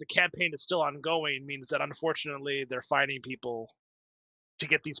fact that the campaign is still ongoing means that unfortunately they're finding people to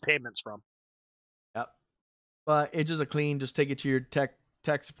get these payments from. Yep. But it's just a clean. Just take it to your tech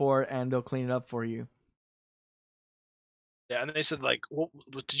support, and they'll clean it up for you. Yeah, and they said like, well,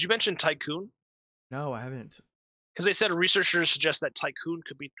 did you mention Tycoon? No, I haven't. Because they said researchers suggest that Tycoon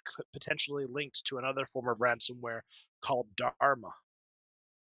could be potentially linked to another form of ransomware called Dharma,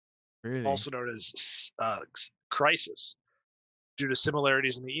 Really? also known as Crisis, due to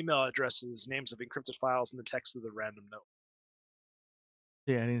similarities in the email addresses, names of encrypted files, and the text of the random note.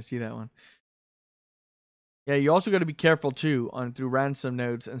 Yeah, I didn't see that one. Yeah, you also got to be careful too on through ransom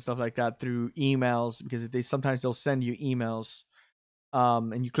notes and stuff like that through emails, because if they'll send you emails,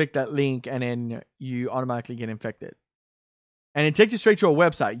 and you click that link and then you automatically get infected, and it takes you straight to a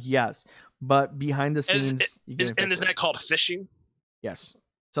website. Yes, but behind the scenes, you get infected. And isn't that called phishing? Yes,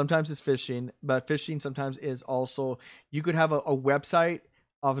 sometimes it's phishing, but phishing sometimes is also, you could have a website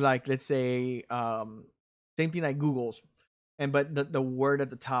of, like, let's say, same thing like Google's, but the word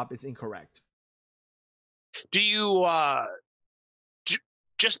at the top is incorrect. Do you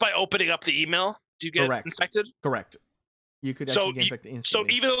just by opening up the email, do you get infected? Correct. You could actually get infected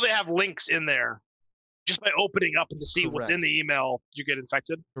instantly. So even though they have links in there, just by opening up and to see what's in the email, you get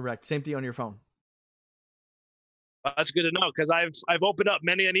infected? Correct. Same thing on your phone. That's good to know, because I've opened up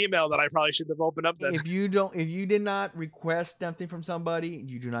many an email that I probably shouldn't have opened up. Then if you did not request something from somebody,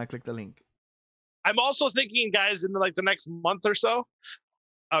 you do not click the link. I'm also thinking, guys, in the next month or so,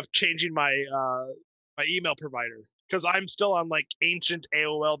 of changing my my email provider, because I'm still on like ancient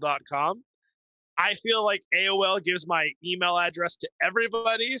AOL.com. I feel like AOL gives my email address to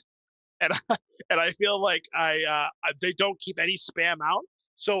everybody, and I feel like they don't keep any spam out,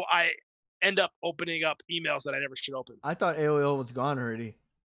 so I end up opening up emails that I never should open. I thought AOL was gone already.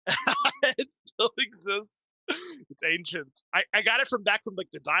 It still exists. It's ancient. I got it back from like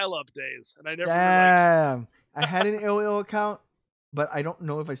the dial-up days, and I never. Damn, I had an AOL account, but I don't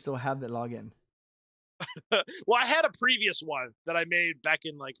know if I still have that login. Well, I had a previous one that I made back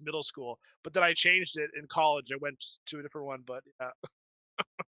in like middle school, but then I changed it in college. I went to a different one, but yeah.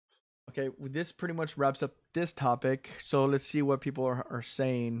 Okay, well, this pretty much wraps up this topic. So let's see what people are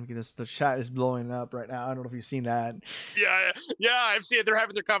saying, because the chat is blowing up right now. I don't know if you've seen that. Yeah, I've seen it. They're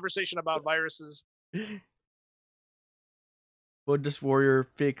having their conversation about viruses. Will Disc Warrior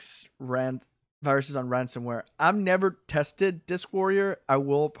fix viruses on ransomware? I've never tested Disc Warrior. I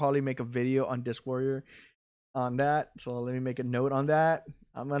will probably make a video on Disc Warrior on that. So let me make a note on that.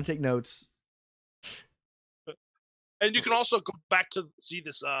 I'm gonna take notes. And you can also go back to see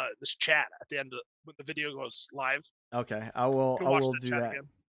this this chat at the end of when the video goes live. Okay, I will do that. Again.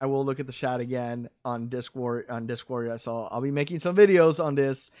 I will look at the chat again on Disc Warrior. So I'll be making some videos on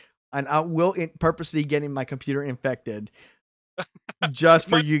this, and I will purposely getting my computer infected just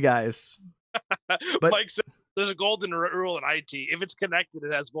for you guys. But Mike said there's a golden rule in IT: if it's connected,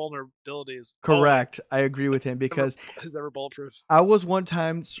 it has vulnerabilities. Correct. I agree with him, because is ever bulletproof. I was one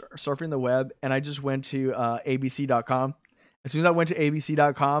time surfing the web, and I just went to abc.com. As soon as I went to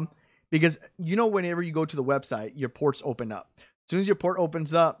abc.com, because whenever you go to the website, your ports open up. As soon as your port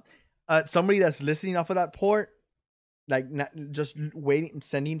opens up, somebody that's listening off of that port, like not just waiting,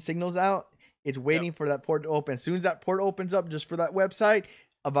 sending signals out, it's waiting for that port to open. As soon as that port opens up just for that website,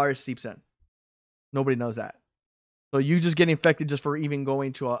 a virus seeps in. Nobody knows that. So you just get infected just for even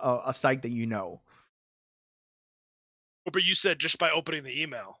going to a site that you know. But you said just by opening the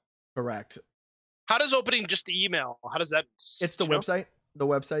email. Correct. How does opening just the email? How does that? It's the website. The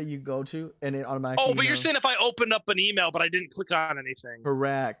website you go to, and it automatically. Oh, but you're saying if I opened up an email, but I didn't click on anything.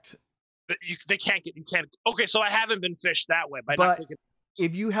 Correct. They can't get. You can't. Okay, so I haven't been phished that way by not clicking.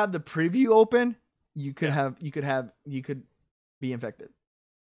 If you have the preview open, you could you could be infected.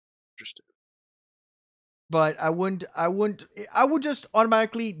 Interesting. But I would just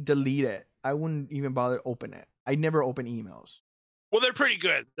automatically delete it. I wouldn't even bother open it. I never open emails. Well, they're pretty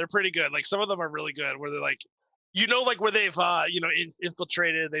good. Like some of them are really good, where they're like, like where they've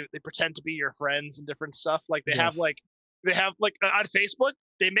infiltrated. They pretend to be your friends and different stuff. Like they have like on Facebook,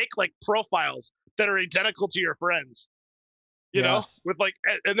 they make like profiles that are identical to your friends. You know, with like,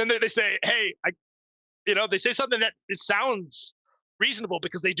 and then they say, hey, they say something that it sounds reasonable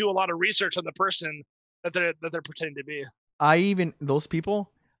because they do a lot of research on the person that they're pretending to be. Those people,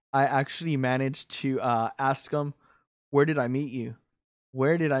 I actually managed to ask them, where did I meet you?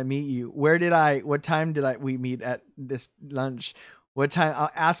 What time did we meet at this lunch? What time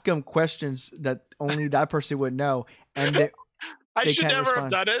I'll ask them questions that only that person would know, and I they should can't never have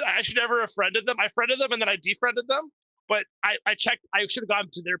respond. done it. I should never have friended them. I friended them and then I defriended them. But I checked. I should have gone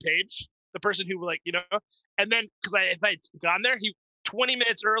to their page. The person who like and then because if I'd gone there, he 20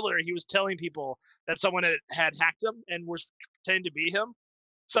 minutes earlier he was telling people that someone had hacked him and was pretending to be him.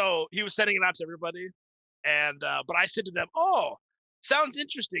 So he was sending it out to everybody. And but I said to them, "Oh, sounds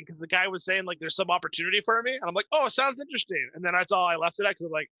interesting," because the guy was saying like there's some opportunity for me, and I'm like, "Oh, sounds interesting." And then that's all I left it at because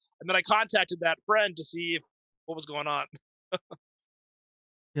I'm like, and then I contacted that friend to see what was going on.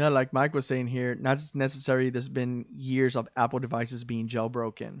 Yeah, like Mike was saying here, not necessarily. There's been years of Apple devices being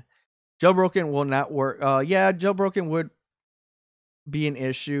jailbroken. Jailbroken will not work. Yeah, jailbroken would be an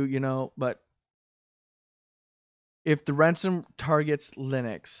issue, but if the ransom targets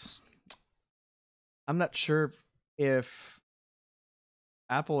Linux, I'm not sure if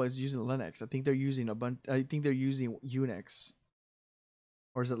Apple is using Linux. I think they're using a bunch. I think they're using Unix,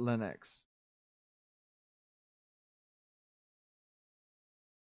 or is it Linux?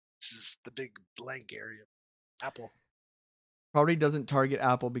 This is the big blank area. Apple. Probably doesn't target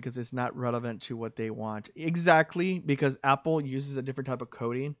Apple because it's not relevant to what they want. Exactly, because Apple uses a different type of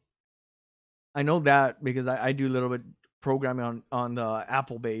coding. I know that because I do a little bit programming on the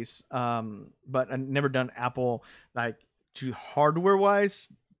Apple base, but I've never done Apple like to hardware wise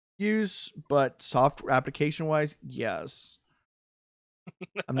use, but software application wise, yes.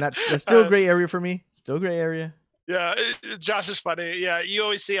 I'm not. That's still a gray area for me. Still a gray area. Yeah, Josh is funny. Yeah, you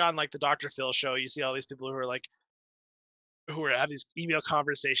always see on like the Dr. Phil show, you see all these people who are have these email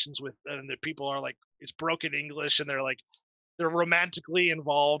conversations with, and the people are like, it's broken English, and they're romantically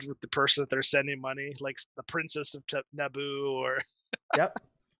involved with the person that they're sending money, like the Princess of Naboo or Yep.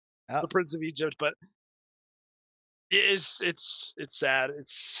 the Prince of Egypt. But it's sad.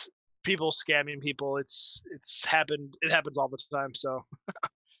 It's people scamming people. It's happened. It happens all the time. So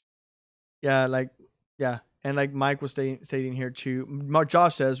Yeah, yeah, and like Mike was stating here too.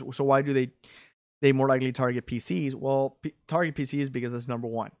 Josh says, so why do they more likely target PCs? Well, target PCs because that's number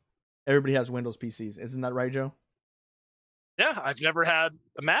one. Everybody has Windows PCs, isn't that right, Joe? yeah, I've never had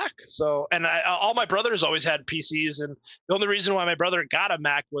a Mac. So and all my brothers always had PCs, and the only reason why my brother got a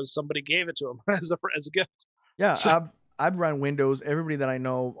Mac was somebody gave it to him as a gift. Yeah, So I've run Windows. Everybody that I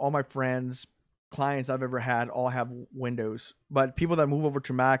know, all my friends, clients I've ever had, all have Windows. But people that move over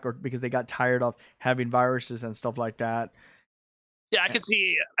to Mac or because they got tired of having viruses and stuff like that. yeah, I could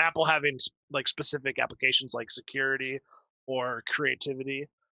see Apple having like specific applications like security or creativity,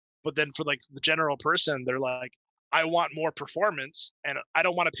 but then for like the general person, they're like, I want more performance, and I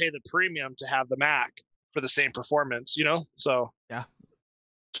don't want to pay the premium to have the Mac for the same performance, So Yeah,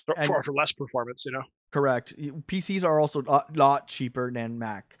 for less performance, correct. PCs are also a lot cheaper than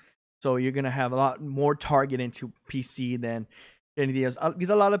Mac, so you're gonna have a lot more target into PC than anything else. Because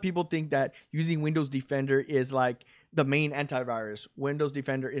a lot of people think that using Windows Defender is like the main antivirus. Windows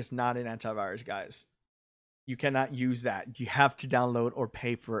Defender is not an antivirus, guys. You cannot use that. You have to download or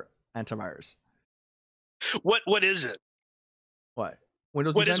pay for antivirus. What is it? What?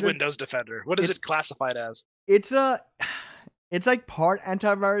 Windows What Defender? is Windows Defender? What is it classified as? It's it's like part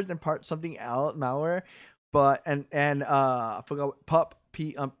antivirus and part something else malware, but I forgot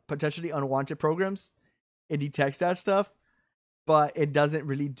potentially unwanted programs. It detects that stuff, but it doesn't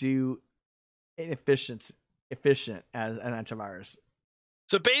really do efficient as an antivirus.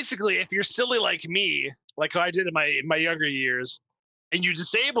 So basically, if you're silly like me, like I did in my younger years, and you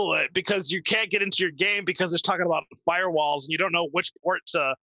disable it because you can't get into your game because it's talking about firewalls and you don't know which port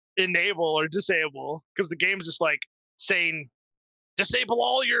to enable or disable because the game's just like saying disable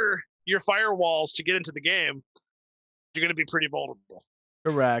all your firewalls to get into the game, you're going to be pretty vulnerable.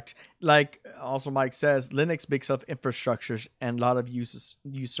 Correct. Like also Mike says, Linux picks up infrastructures and a lot of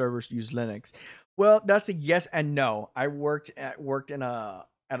servers use Linux. Well, that's a yes and no. I worked in a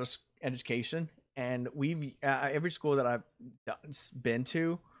education, and we every school that I've been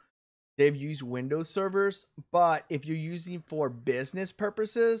to, they've used Windows servers. But if you're using for business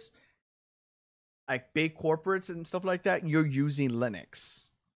purposes, like big corporates and stuff like that, you're using Linux.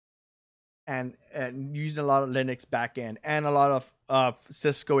 And using a lot of Linux backend, and a lot of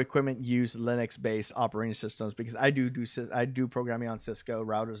Cisco equipment use Linux-based operating systems because I do programming on Cisco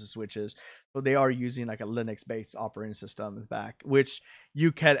routers and switches, so they are using like a Linux-based operating system in the back, which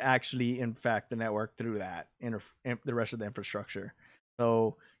you can actually infect the network through that in the rest of the infrastructure.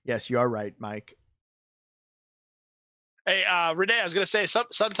 So yes, you are right, Mike. Hey, Renee, I was gonna say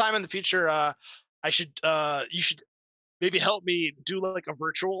sometime in the future, you should maybe help me do like a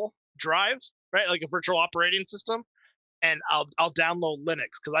virtual drive, right? Like a virtual operating system, and I'll download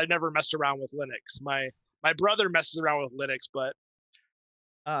Linux because I never messed around with Linux. My brother messes around with Linux, but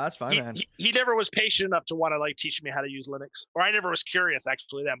That's fine, He, man. he never was patient enough to want to like teach me how to use Linux, or I never was curious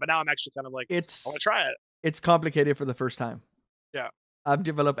actually then. But now I'm actually kind of like, I want It's to try it. it's complicated for the first time. Yeah. I've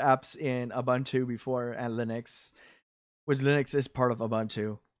developed apps in Ubuntu before and Linux, which Linux is part of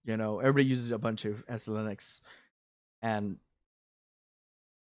Ubuntu. You know, everybody uses Ubuntu as Linux, and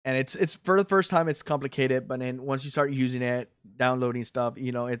it's for the first time it's complicated, but then once you start using it, downloading stuff,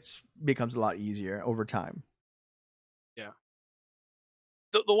 you know, it's becomes a lot easier over time. Yeah.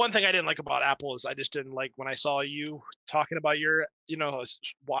 The one thing I didn't like about Apple is I just didn't like when I saw you talking about your,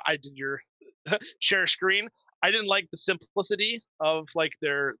 I did your share screen. I didn't like the simplicity of like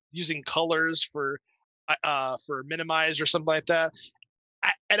they're using colors for minimize or something like that.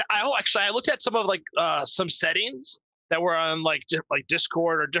 I looked at some of like some settings that were on like like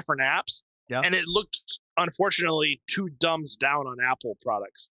Discord or different apps, Yeah. and it looked unfortunately too dumbs down on Apple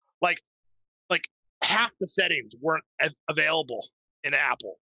products. Like like half the settings weren't available in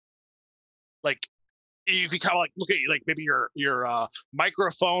Apple. Like if you kind of like look at like maybe your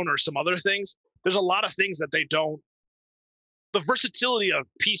microphone or some other things, there's a lot of things that they don't. The versatility of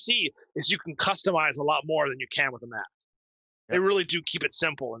PC is you can customize a lot more than you can with a Mac. They Yep. really do keep it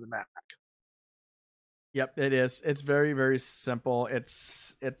simple in the Mac. Yep, it is. It's very, very simple.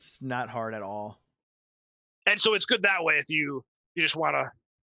 It's not hard at all. And so it's good that way if you just want to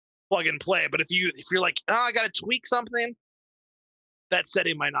plug and play. But if you're like, oh, I got to tweak something, that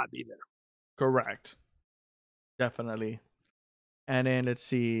setting might not be there. Correct. Definitely. And then let's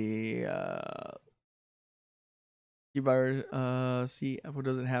see. See, Apple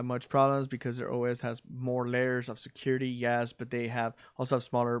doesn't have much problems because their OS has more layers of security. Yes, but they also have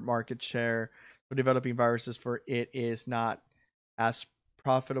smaller market share. So developing viruses for it is not as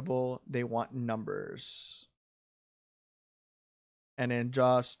profitable. They want numbers. And then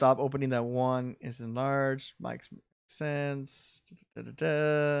Josh, stop opening that one. Is enlarged. Makes sense.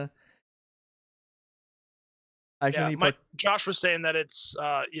 Actually, Josh was saying that it's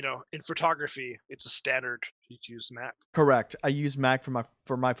in photography, it's a standard to use Mac. Correct. I use Mac for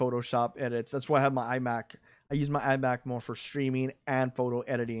my Photoshop edits. That's why I have my iMac. I use my iMac more for streaming and photo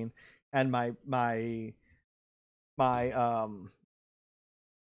editing, and my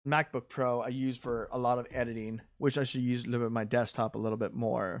MacBook Pro I use for a lot of editing, which I should use a little bit my desktop a little bit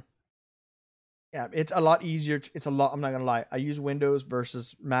more. Yeah, it's a lot easier. It's a lot. I'm not gonna lie. I use Windows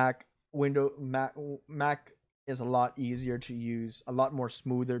versus Mac. Mac is a lot easier to use, a lot more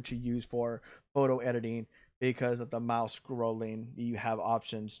smoother to use for photo editing because of the mouse scrolling. You have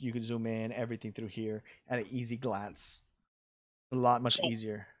options. You can zoom in everything through here at an easy glance. A lot much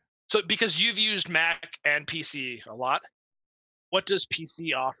easier. So because you've used Mac and PC a lot, what does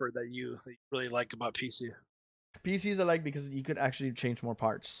PC offer that you really like about PC? PCs I like because you could actually change more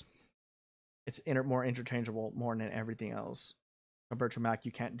parts. It's more interchangeable more than everything else. Compared to Mac,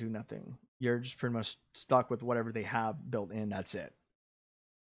 you can't do nothing. You're just pretty much stuck with whatever they have built in. That's it.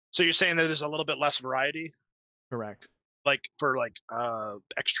 So you're saying that there's a little bit less variety? Correct. Like for like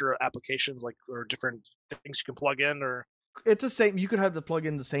extra applications, like or different things you can plug in, or it's the same. You could have the plug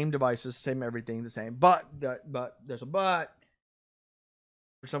in the same devices, same everything, the same. But there's a but.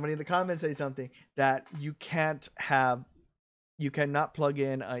 For somebody in the comments say something that you cannot plug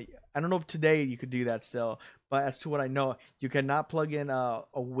in I don't know if today you could do that still, but as to what I know, you cannot plug in a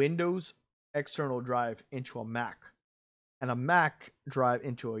Windows external drive into a Mac and a Mac drive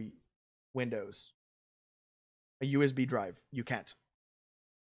into a Windows. A USB drive. You can't.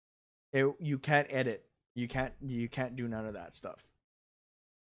 You can't edit. You can't do none of that stuff.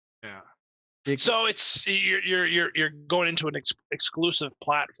 Yeah. So it's you're going into an exclusive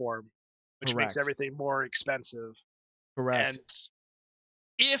platform, which Correct. makes everything more expensive. Correct. And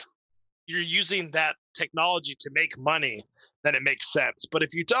if you're using that technology to make money, then it makes sense. But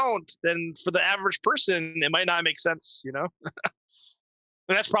if you don't, then for the average person, it might not make sense, And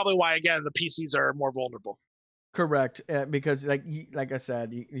that's probably why, again, the PCs are more vulnerable. Correct, because like I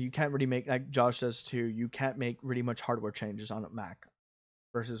said, you can't really make, like Josh says too, you can't make really much hardware changes on a Mac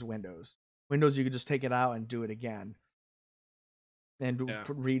versus Windows. Windows, you could just take it out and do it again, and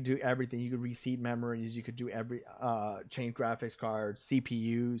redo everything. You could reseat memories. You could do change graphics cards,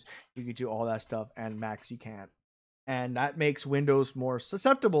 CPUs. You could do all that stuff, and Macs you can't. And that makes Windows more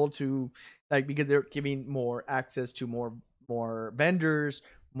susceptible to, like, because they're giving more access to more vendors,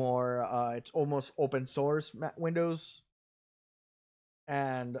 more it's almost open source Windows,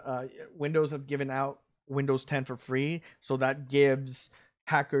 and Windows have given out Windows 10 for free, so that gives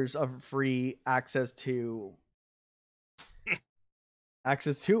hackers of free access to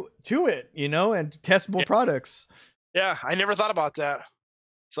it, and test more products. Yeah, I never thought about that.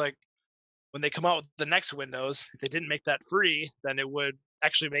 It's like when they come out with the next Windows, if they didn't make that free, then it would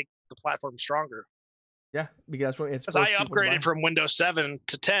actually make the platform stronger. Yeah, because that's what it's Because I forced people to buy. upgraded from Windows 7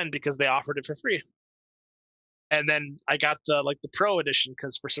 to 10 because they offered it for free. And then I got the Pro edition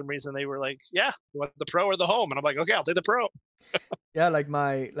because for some reason they were like, "Yeah, you want the Pro or the Home?" And I'm like, "Okay, I'll take the Pro." Yeah, like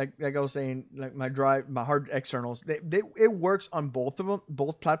like I was saying, like my drive, my hard externals, it works on both of them,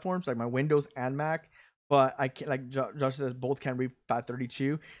 both platforms, like my Windows and Mac. But I can't, like Josh says, both can read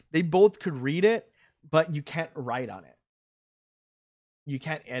FAT32. They both could read it, but you can't write on it. You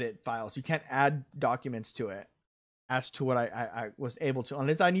can't edit files. You can't add documents to it. As to what I was able to,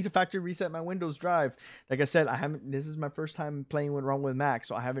 unless I need to factory reset my Windows drive. Like I said, I haven't. This is my first time playing with wrong with Mac,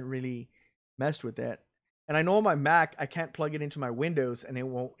 so I haven't really messed with it. And I know on my Mac I can't plug it into my Windows, and it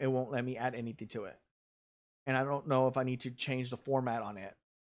won't let me add anything to it. And I don't know if I need to change the format on it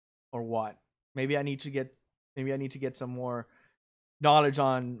or what. Maybe I need to get some more knowledge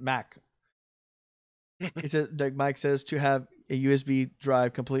on Mac. It's like Mike says, to have a USB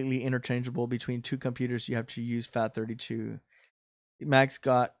drive completely interchangeable between two computers, you have to use FAT32. Mac's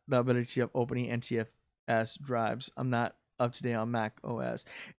got the ability of opening NTFS drives. I'm not up to date on Mac OS.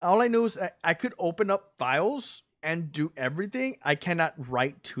 All I know is I could open up files and do everything. I cannot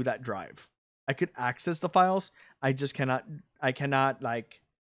write to that drive. I could access the files. I just cannot. I cannot like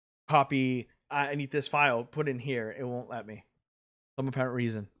copy. I need this file put in here. It won't let me. Some apparent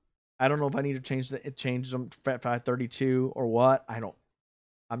reason. I don't know if I need to change them FAT32 or what.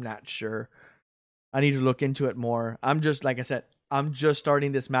 I'm not sure. I need to look into it more. I'm just, like I said, I'm just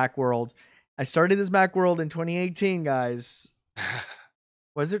starting this Mac world. I started this Mac world in 2018, guys.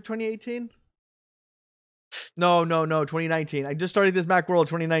 Was it 2018? No, 2019. I just started this Mac world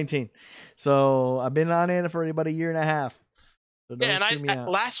 2019. So I've been on it for about a year and a half. So Yeah, and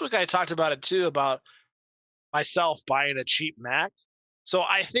last week I talked about it too, about myself buying a cheap Mac. So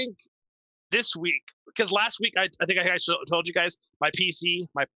I think this week, because last week I think I told you guys my PC,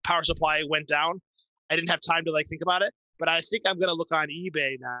 my power supply went down. I didn't have time to like think about it, but I think I'm gonna look on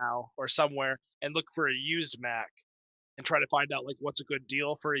eBay now or somewhere and look for a used Mac and try to find out like what's a good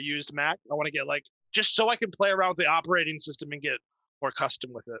deal for a used Mac. I want to get like just so I can play around with the operating system and get more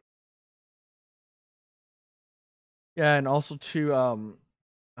custom with it. Yeah, and also to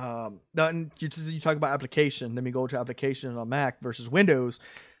then you talk about application. Let me go to application on Mac versus Windows.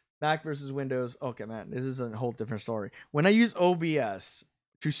 Mac versus Windows. Okay, man, this is a whole different story. When I use OBS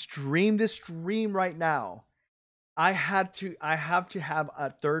to stream this stream right now, I have to have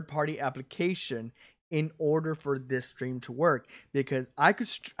a third party application in order for this stream to work, because I could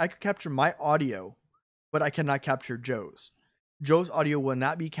capture my audio, but I cannot capture Joe's. Joe's audio will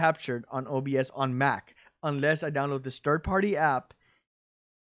not be captured on OBS on Mac unless I download this third party app,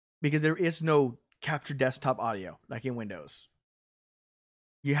 because there is no capture desktop audio like in Windows.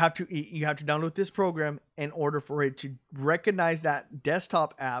 You have to download this program in order for it to recognize that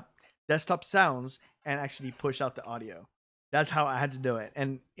desktop desktop sounds, and actually push out the audio. That's how I had to do it.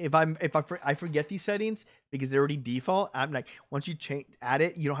 And if I forget these settings because they're already default, I'm like, once you add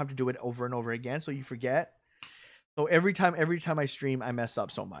it, you don't have to do it over and over again, so you forget. So every time I stream, I mess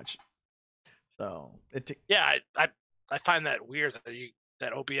up so much. So yeah, I find that weird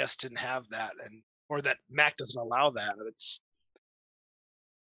that OBS didn't have that, or that Mac doesn't allow that. It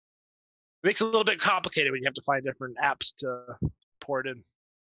makes it a little bit complicated when you have to find different apps to port in.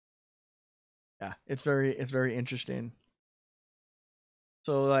 Yeah, it's very interesting.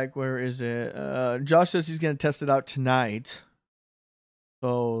 So like, where is it? Josh says he's gonna test it out tonight.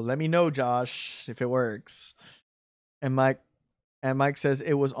 So let me know, Josh, if it works. And Mike says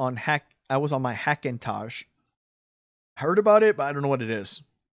it was on I was on my Hackintosh. Heard about it, but I don't know what it is.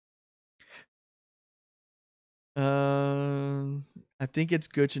 I think it's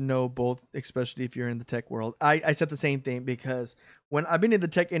good to know both, especially if you're in the tech world. I said the same thing, because when I've been in the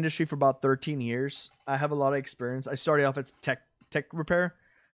tech industry for about 13 years, I have a lot of experience. I started off as tech repair,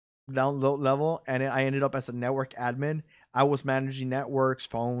 down low level, and I ended up as a network admin. I was managing networks,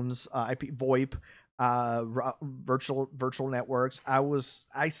 phones, IP, VoIP, virtual networks.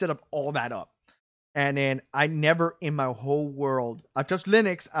 I set up all that up. And then I never in my whole world, I've touched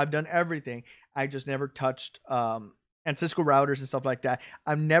Linux, I've done everything. I just never touched and Cisco routers and stuff like that.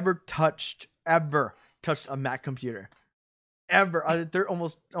 I've never ever touched a Mac computer. Ever. They're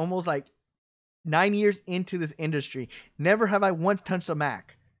almost like 9 years into this industry. Never have I once touched a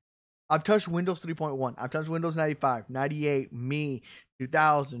Mac. I've touched Windows 3.1. I've touched Windows 95, 98, Me,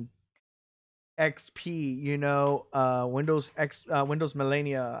 2000, XP, Windows Windows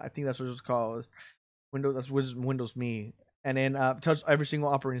Millennia. I think that's what it's called. That's Windows Me, and then touched every single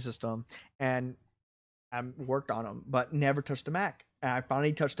operating system, and I worked on them, but never touched a Mac. And I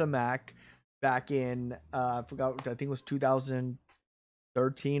finally touched a Mac back in I forgot. I think it was 2000.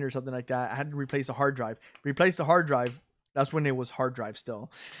 13 or something like that. I had to replace a hard drive. Replace the hard drive. That's when it was hard drive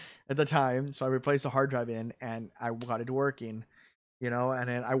still at the time. So I replaced the hard drive in and I got it working, and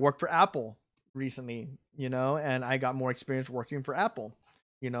then I worked for Apple recently, and I got more experience working for Apple,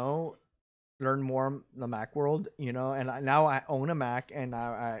 you know, learn more in the Mac world, and now I own a Mac and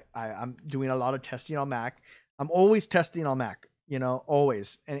I'm doing a lot of testing on Mac. I'm always testing on Mac,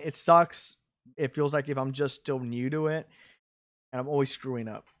 always. And it sucks. It feels like if I'm just still new to it and I'm always screwing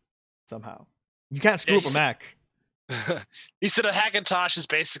up somehow. You can't screw up a Mac. He said a Hackintosh is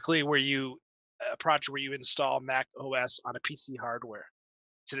basically where a project where you install Mac OS on a PC hardware.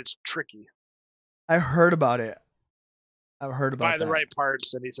 He said it's tricky. I heard about it. I've heard about buy the that. right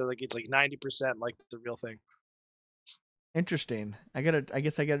parts, and he said like it's like 90% like the real thing. Interesting. I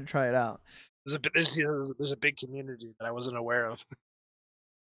guess I gotta try it out. There's a big community that I wasn't aware of.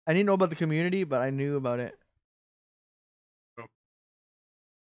 I didn't know about the community, but I knew about it. Oh.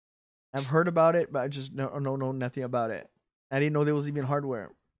 I've heard about it, but I just know nothing about it. I didn't know there was even hardware.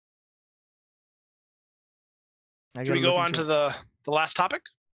 Should we go on to the last topic?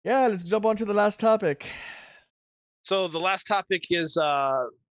 Yeah, let's jump on to the last topic. So the last topic is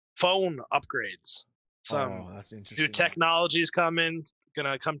phone upgrades. That's interesting. New technologies gonna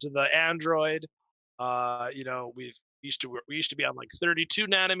come to the Android. We used to be on like 32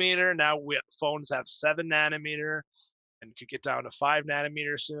 nanometer. Now phones have 7 nanometer, and could get down to 5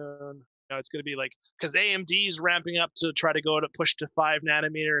 nanometer soon. It's going to be like, because AMD is ramping up to try to push to 5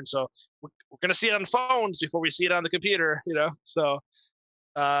 nanometer, and so we're going to see it on phones before we see it on the computer. So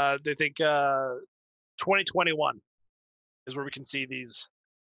they think 2021 is where we can see these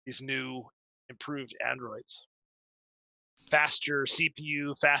new improved Androids. Faster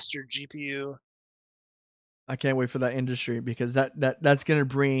CPU, faster GPU. I can't wait for that industry, because that's going to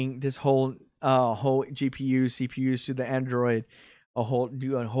bring this whole GPU, CPUs to the Android, a whole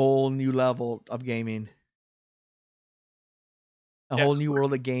new level of gaming, whole new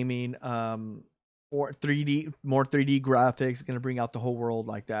world of gaming. Or 3D, more 3D graphics, going to bring out the whole world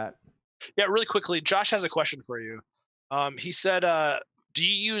like that. Yeah, really quickly, Josh has a question for you. He said, do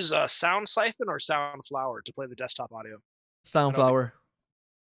you use Sound Siphon or Soundflower to play the desktop audio? Soundflower.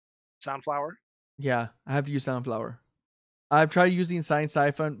 Soundflower? Yeah, I have used Soundflower. I've tried using Sound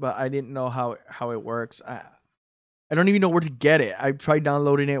Siphon, but I didn't know how it works. I don't even know where to get it. I tried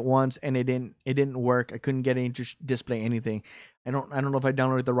downloading it once and it didn't work. I couldn't get it to display anything. I don't know if I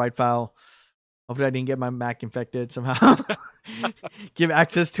downloaded the right file. Hopefully I didn't get my Mac infected somehow. Give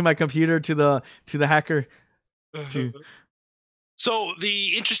access to my computer to the hacker. So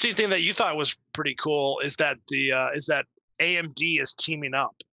the interesting thing that you thought was pretty cool is that that AMD is teaming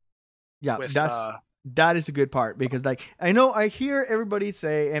up. Yeah, that is a good part, because like I hear everybody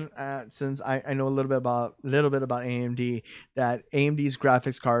say, and since I know a little bit about AMD, that AMD's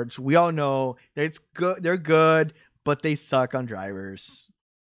graphics cards, we all know that it's good, they're good, but they suck on drivers.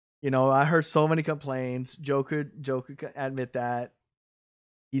 I heard so many complaints. Joe could admit that.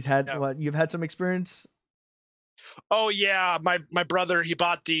 He's had you've had some experience? Oh yeah, my brother, he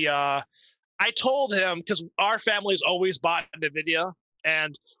bought the I told him, because our family's always bought NVIDIA,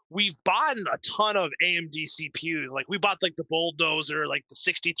 and we've bought a ton of AMD CPUs. Like we bought like the Bulldozer, like the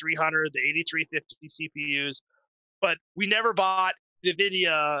 6300, the 8350 CPUs, but we never bought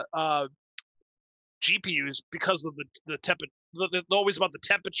NVIDIA GPUs because of the temperature. Always about the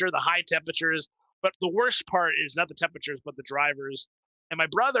temperature, the high temperatures. But the worst part is not the temperatures, but the drivers. And my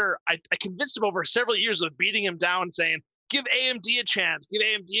brother, I convinced him over several years of beating him down, saying, give AMD a chance,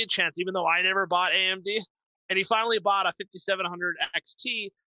 even though I never bought AMD. And he finally bought a 5700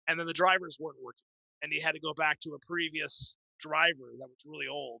 XT, and then the drivers weren't working. And he had to go back to a previous driver that was really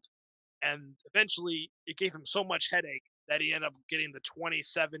old. And eventually it gave him so much headache that he ended up getting the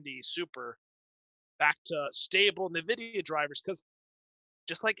 2070 Super back to stable NVIDIA drivers, because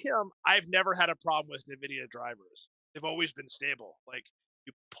just like him, I've never had a problem with NVIDIA drivers. They've always been stable. Like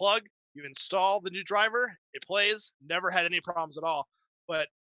you install the new driver, it plays, never had any problems at all. But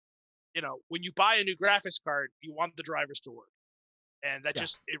when you buy a new graphics card, you want the drivers to work. And that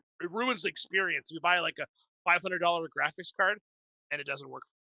just it ruins the experience. You buy like a $500 graphics card and it doesn't work.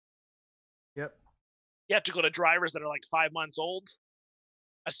 Yep. You have to go to drivers that are like 5 months old.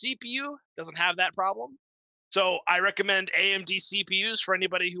 A CPU doesn't have that problem. So I recommend AMD CPUs for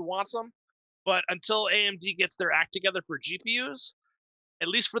anybody who wants them. But until AMD gets their act together for GPUs, at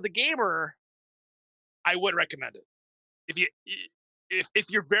least for the gamer, I would recommend it. If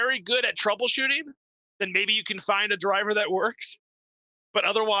you're very good at troubleshooting, then maybe you can find a driver that works. But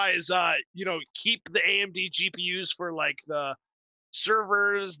otherwise, keep the AMD GPUs for like the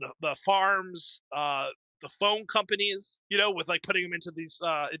servers, the farms, the phone companies, with like putting them into these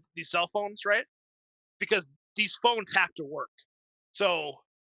cell phones, right? Because these phones have to work. So,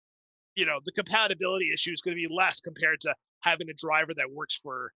 the compatibility issue is going to be less compared to having a driver that works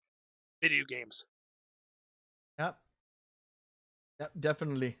for video games. Yep. Yep,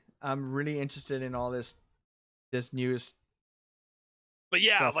 definitely. I'm really interested in all this news. But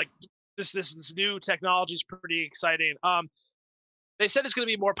yeah, stuff. like this new technology is pretty exciting. They said it's going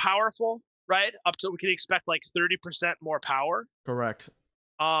to be more powerful, right? Up to we can expect like 30% more power. Correct.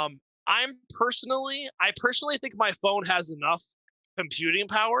 I personally think my phone has enough computing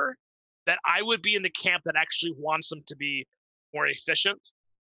power that I would be in the camp that actually wants them to be more efficient.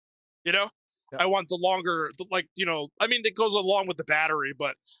 Yep. I want the longer, I mean, it goes along with the battery,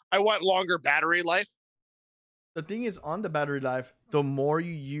 but I want longer battery life. The thing is, on the battery life, the more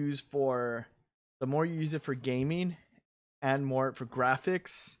you use it for gaming and more for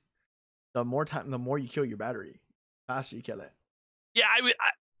graphics, the more you kill your battery, faster you kill it. Yeah,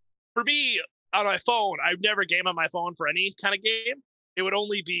 for me on my phone, I've never game on my phone for any kind of game. It would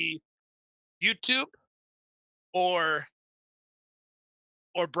only be YouTube or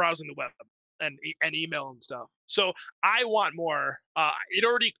browsing the web and email and stuff. So I want more. It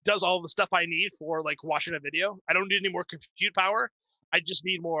already does all the stuff I need for like watching a video. I don't need any more compute power. I just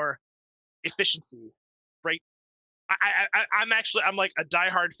need more efficiency, right? I'm like a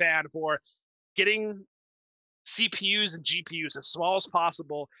diehard fan for getting CPUs and GPUs as small as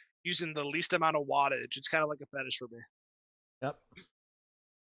possible using the least amount of wattage. It's kind of like a fetish for me. Yep.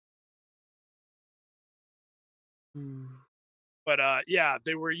 But yeah,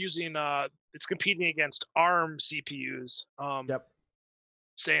 they were using it's competing against ARM CPUs. Yep.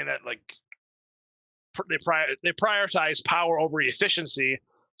 Saying that like they prioritize power over efficiency.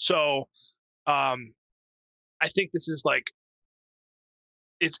 So I think this is like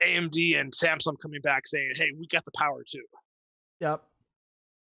it's AMD and Samsung coming back saying, "Hey, we got the power too. Yep.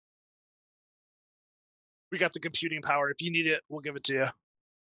 We got the computing power. If you need it, we'll give it to you."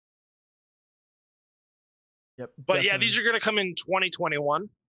 Yep. But definitely. yeah, these are going to come in 2021,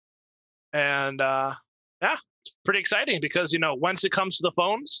 and yeah, it's pretty exciting because once it comes to the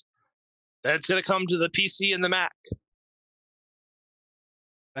phones, that's going to come to the PC and the Mac,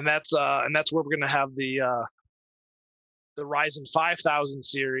 and that's where we're going to have the Ryzen 5000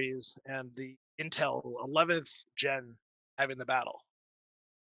 series and the Intel 11th gen having the battle.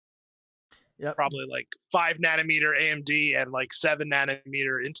 Yep. Probably like 5 nanometer AMD and like 7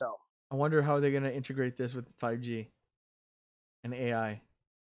 nanometer Intel. I wonder how they're going to integrate this with 5G and AI.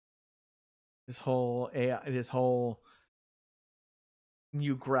 This whole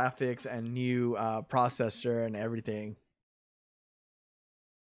new graphics and new processor and everything.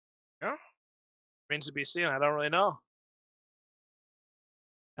 Yeah, remains to be seen. I don't really know.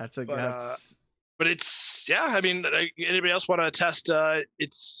 But it's I mean, anybody else want to test?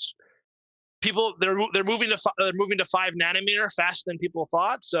 It's people they're moving to 5 nanometer faster than people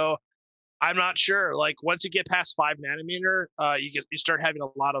thought. So I'm not sure. Like once you get past 5 nanometer, you start having a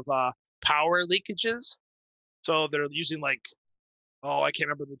lot of power leakages. So they're using like, I can't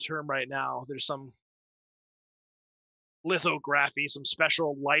remember the term right now. There's some lithography, some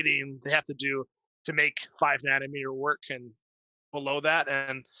special lighting they have to do to make 5 nanometer work and below that.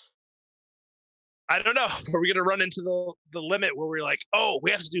 And I don't know, are we going to run into the limit where we're like,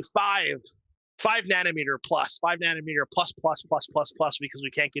 we have to do 5 nanometer plus 5 nanometer plus because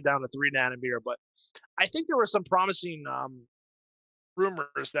we can't get down to 3 nanometer. But I think there were some promising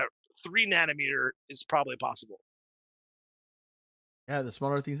rumors that 3 nanometer is probably possible. Yeah, the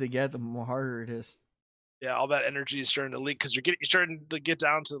smaller things they get, the more harder it is. Yeah, all that energy is starting to leak because you're starting to get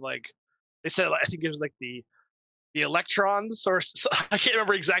down to like they said. I think it was like the electrons, or I can't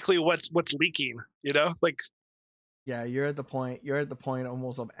remember exactly what's leaking. Like yeah, you're at the point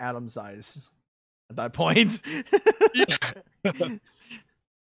almost of atom size. At that point,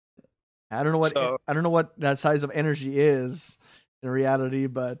 I don't know what that size of energy is in reality,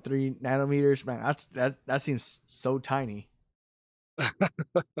 but 3 nanometers, man, that seems so tiny.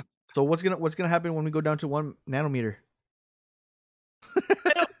 So what's gonna happen when we go down to 1 nanometer?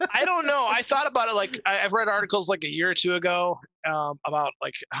 I don't know. I thought about it. Like I've read articles like a year or two ago about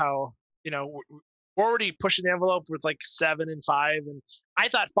like how we're already pushing the envelope with like 7 and 5, and I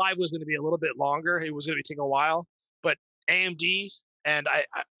thought 5 was going to be a little bit longer. It was going to be taking a while, but AMD and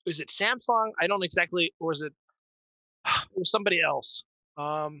was it Samsung? I don't exactly, or was it somebody else?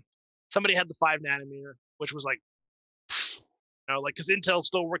 Somebody had the 5 nanometer, which was like, like because Intel's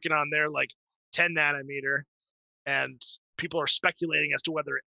still working on their like 10 nanometer, and people are speculating as to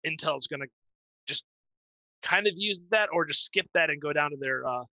whether Intel is going to just kind of use that or just skip that and go down to their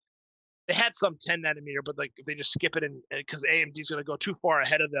they had some 10 nanometer, but like if they just skip it, and because AMD's going to go too far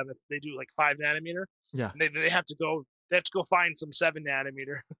ahead of them if they do like 5 nanometer, Yeah. and they have to go find some 7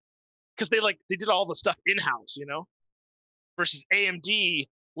 nanometer because they did all the stuff in house, versus AMD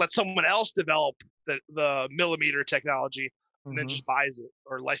let someone else develop the millimeter technology and then Mm-hmm. just buys it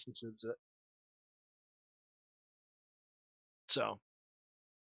or licenses it. So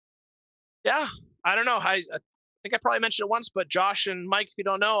yeah, I don't know. I think I probably mentioned it once, but Josh and Mike, if you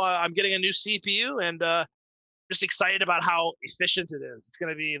don't know, I'm getting a new CPU and just excited about how efficient it is. It's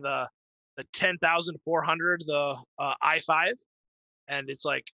going to be the 10400, the i5, and it's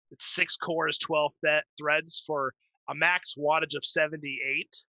 6 cores, 12 threads for a max wattage of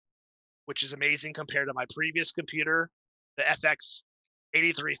 78, which is amazing compared to my previous computer, the FX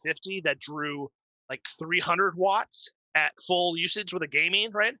 8350, that drew like 300 watts at full usage with a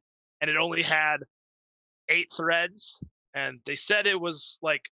gaming, right? And it only had 8 threads. And they said it was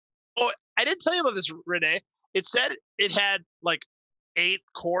oh, I didn't tell you about this, Renee. It said it had 8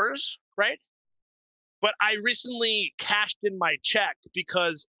 cores, right? But I recently cashed in my check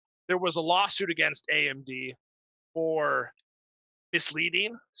because there was a lawsuit against AMD for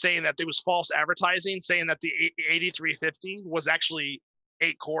misleading, saying that there was false advertising, saying that the 8350 was actually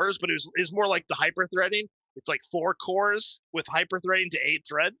 8 cores, but it was more like the hyper-threading. It's 4 cores with hyper-threading to 8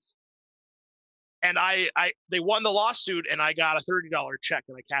 threads. And they won the lawsuit, and I got a $30 check,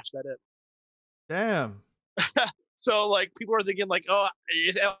 and I cashed that in. Damn. So people are thinking oh,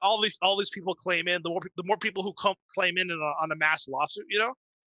 all these people claim in. The more people who claim in on a mass lawsuit,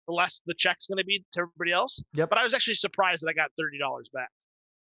 the less the check's going to be to everybody else. Yep. But I was actually surprised that I got $30 back.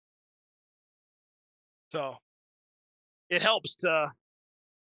 So it helps to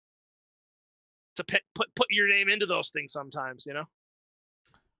put your name into those things sometimes,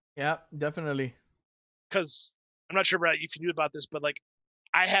 Yeah, definitely. Because I'm not sure about if you knew about this, but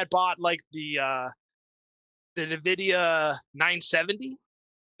I had bought the NVIDIA 970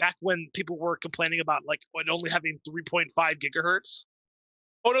 back when people were complaining about only having 3.5 gigahertz.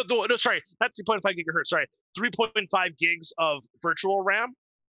 Oh no, sorry, not 3.5 gigahertz. Sorry, 3.5 gigs of virtual RAM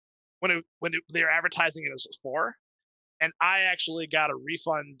when they were advertising it as 4. And I actually got a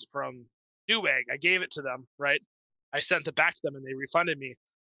refund from Newegg. I gave it to them, right? I sent it back to them, and they refunded me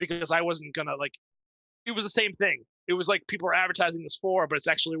because I wasn't gonna It was the same thing. It was people are advertising this 4, but it's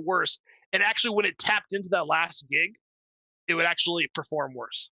actually worse. And actually, when it tapped into that last gig, it would actually perform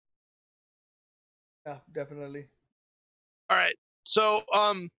worse. Yeah, definitely. All right. So,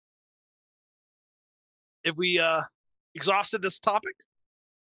 if we exhausted this topic?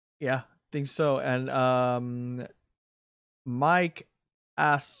 Yeah, think so. And Mike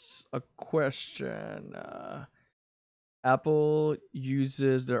asks a question. Apple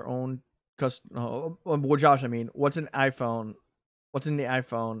uses their own custom. Oh, well, Josh, I mean, what's an iPhone? What's in the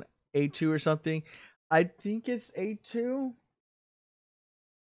iPhone? A2 or something? I think it's A2.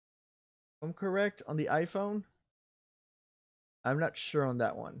 I'm correct on the iPhone. I'm not sure on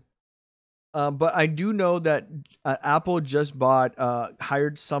that one. But I do know that Apple just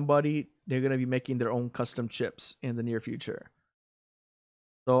hired somebody. They're gonna be making their own custom chips in the near future.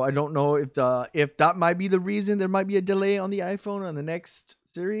 So I don't know if that might be the reason there might be a delay on the iPhone on the next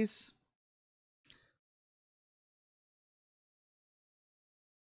series.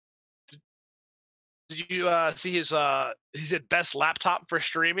 Did you see his he said best laptop for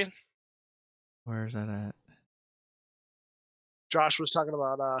streaming? Where is that at? Josh was talking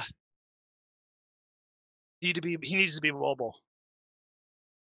about he needs to be mobile.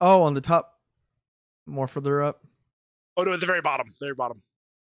 Oh, on the top, more further up. Oh no, at the very bottom. Very bottom.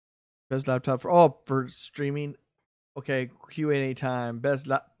 Best laptop for streaming. Okay, Q&A time. Best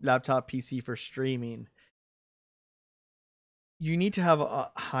laptop PC for streaming. You need to have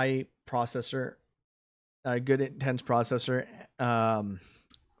a high processor, a good intense processor,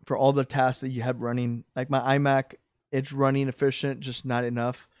 for all the tasks that you have running. Like my iMac, it's running efficient, just not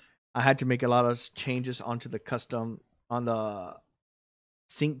enough. I had to make a lot of changes onto the custom on the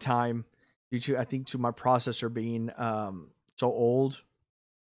sync time due to, I think, to my processor being so old.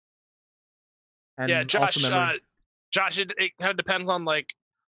 And yeah, Josh. Josh, it kind of depends on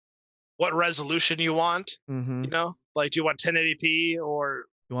what resolution you want. Mm-hmm. Do you want 1080p or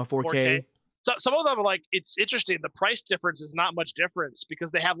you want 4K? So some of them are it's interesting. The price difference is not much difference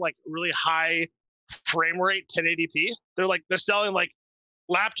because they have really high frame rate 1080p. They're selling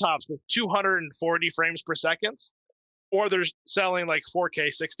laptops with 240 frames per second, or they're selling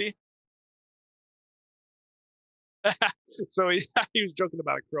 4K 60. So he was joking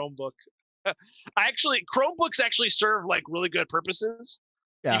about a Chromebook. Chromebooks actually serve really good purposes,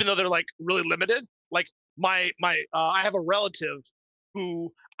 even though they're really limited. I have a relative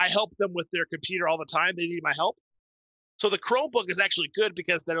who I help them with their computer all the time. They need my help. So the Chromebook is actually good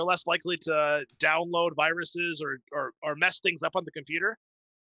because they're less likely to download viruses or mess things up on the computer.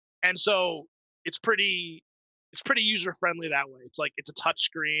 And so it's pretty user friendly that way. It's like it's a touch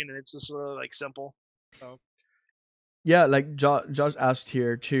screen and it's just sort of like simple. So Yeah, like Josh asked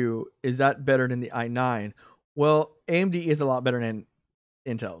here too, is that better than the i9? Well, AMD is a lot better than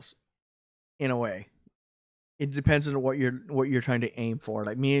Intel's in a way. It depends on what you're trying to aim for.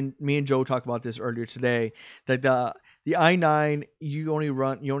 Like me and Joe talked about this earlier today. That the i9 you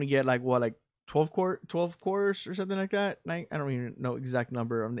only get like what, like 12 cores or something like that. I don't even know exact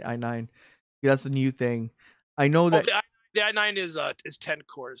number on the i9. Yeah, that's the new thing. I know that the i9 is 10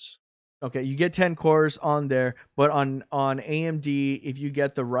 cores. Okay, you get 10 cores on there, but on AMD, if you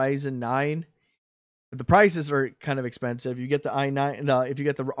get the Ryzen 9, the prices are kind of expensive. You get the i9, if you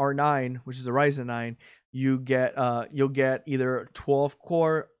get the R9, which is a Ryzen 9, you'll get either a 12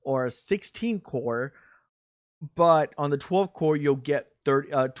 core or a 16 core. But on the 12 core, you'll get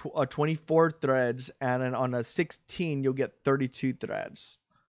 24 threads, and then on a 16, you'll get 32 threads.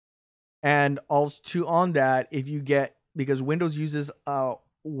 And also on that, if you get, because Windows uses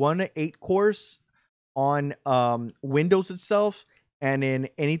 1 to 8 cores on Windows itself, and in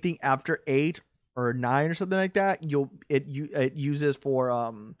anything after 8 or 9 or something like that, it uses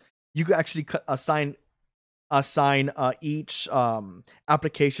for you can actually assign each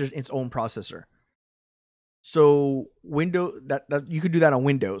application its own processor. So Windows that you could do that on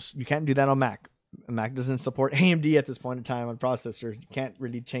Windows. You can't do that on Mac. Mac doesn't support AMD at this point in time on processors. You can't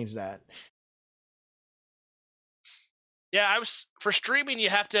really change that. Yeah, for streaming you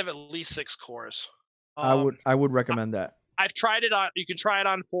have to have at least 6 cores. I would recommend that. I've tried it on. You can try it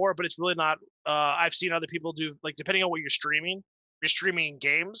on 4, but it's really not. I've seen other people do, like, depending on what you're streaming. If you're streaming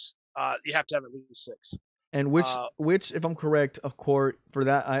games, you have to have at least 6. And which, if I'm correct, of course, for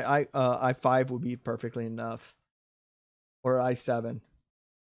that i5 would be perfectly enough, or i7.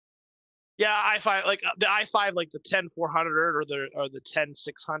 Yeah, i5, like the i5, like the 10400 or the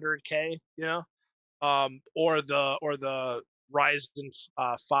 10600K, you know, or the Ryzen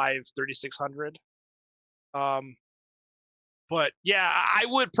 5 3600. But yeah, I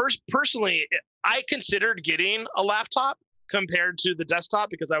would personally, I considered getting a laptop compared to the desktop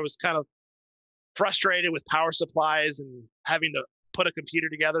because I was kind of frustrated with power supplies and having to put a computer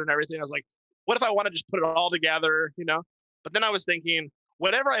together and everything. I was like, what if I want to just put it all together, you know? But then I was thinking,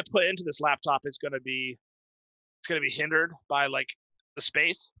 whatever I put into this laptop is going to be hindered by like the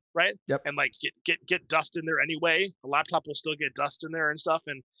space, right? Yep. And like get dust in there anyway. The laptop will still get dust in there and stuff.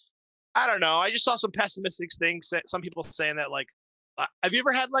 And I don't know. I just saw some pessimistic things. Some people saying that, like, have you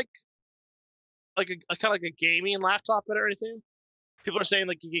ever had like a kind of like a gaming laptop or anything? People are saying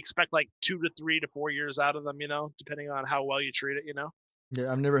like you can expect like 2 to 3 to 4 years out of them, you know, depending on how well you treat it, you know.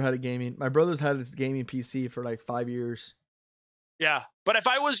 Yeah, I've never had a gaming. My brother's had his gaming PC for like 5 years. Yeah, but if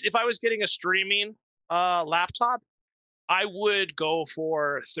I was getting a streaming laptop, I would go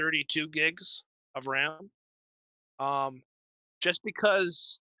for 32 gigs of RAM. Just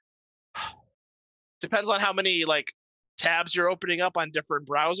because depends on how many like tabs you're opening up on different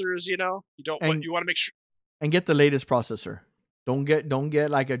browsers, you know. You want to make sure and get the latest processor. Don't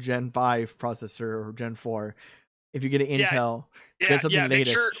get like a Gen 5 processor or Gen 4. If you get an Intel, get something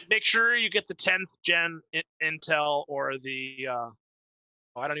latest. Make sure you get the 10th gen Intel or the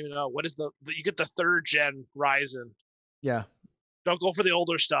I don't even know what is you get the 3rd gen Ryzen. Yeah. Don't go for the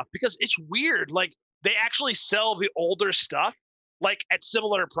older stuff because it's weird. Like they actually sell the older stuff like at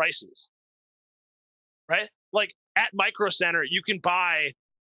similar prices. Right? Like at Micro Center, you can buy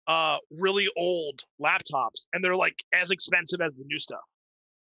really old laptops and they're like as expensive as the new stuff,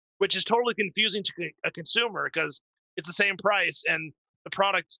 which is totally confusing to a consumer because it's the same price and the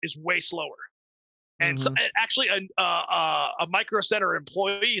product is way slower. And so, actually, a Micro Center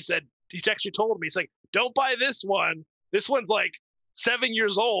employee said, he actually told me, he's like, don't buy this one. This one's like 7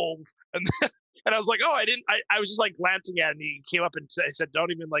 years old. And and I was like, oh, I was just like glancing at it and he came up and said,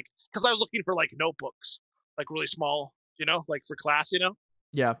 don't even like, because I was looking for like notebooks, like really small, you know, like for class, you know?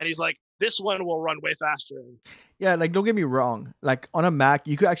 Yeah. And he's like, this one will run way faster. Yeah, like don't get me wrong. Like on a Mac,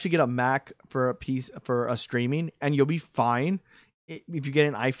 you could actually get a Mac for a streaming and you'll be fine. If you get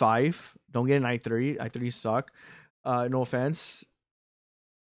an i5, don't get an i3. i3 suck. No offense.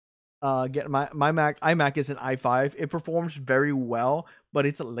 Get my Mac. iMac is an i5. It performs very well, but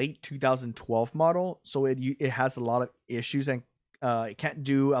it's a late 2012 model, so it has a lot of issues and it can't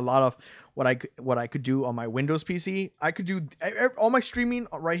do a lot of what I could do on my Windows PC. I could do all my streaming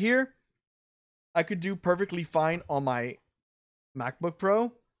right here. I could do perfectly fine on my MacBook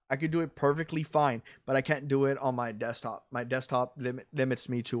Pro. I could do it perfectly fine, but I can't do it on my desktop. My desktop limits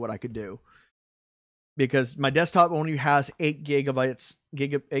me to what I could do because my desktop only has 8 gigabytes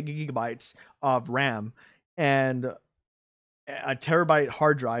of RAM and a terabyte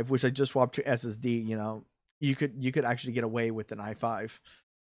hard drive, which I just swapped to SSD. You could actually get away with an i5.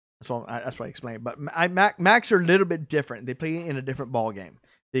 That's what I explained. But Macs are a little bit different. They play in a different ball game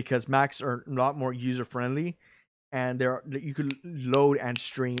because Macs are a lot more user friendly, and you could load and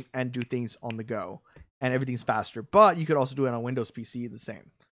stream and do things on the go, and everything's faster. But you could also do it on a Windows PC the same.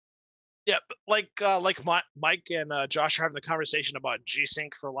 Yeah, like Mike and Josh are having the conversation about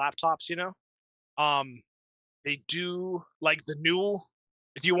G-Sync for laptops. They do like the new.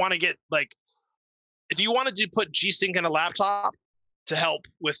 If you want to get if you wanted to put G-Sync in a laptop to help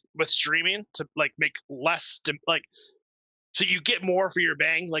with streaming to make less so you get more for your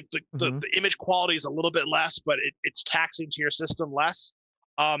bang. Like the image quality is a little bit less, but it's taxing to your system less.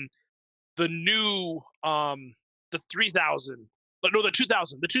 The new the 3000, but no, the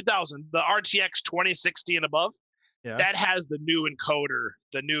 2000, the RTX 2060 and above. Yeah. That has the new encoder,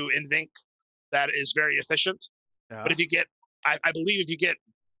 the new NVENC that is very efficient. Yeah. But if you get, I believe if you get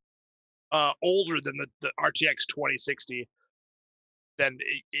older than the RTX 2060, then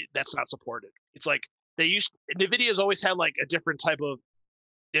that's not supported. It's like NVIDIA's always had like a different type of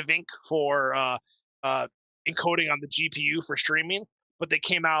NVENC for encoding on the GPU for streaming, but they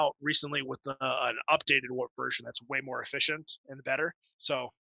came out recently with an updated version that's way more efficient and better. So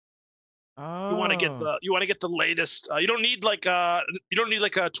you want to get the latest. You don't need like a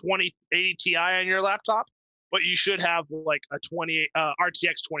 2080 Ti on your laptop, but you should have like a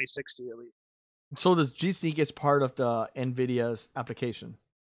RTX 2060 at least. So this G-Sync is part of the NVIDIA's application.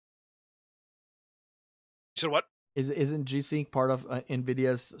 So what? Isn't G-Sync part of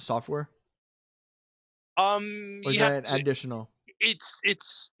NVIDIA's software? Or is that additional?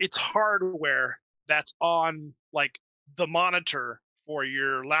 It's hardware that's on like the monitor for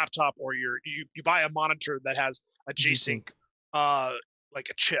your laptop, or you buy a monitor that has a G-Sync like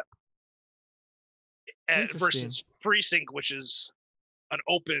a chip, versus FreeSync, which is an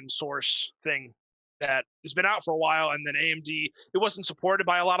open source thing that has been out for a while, and then AMD, it wasn't supported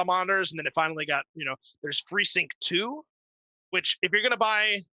by a lot of monitors, and then it finally got, there's FreeSync 2, which if you're going to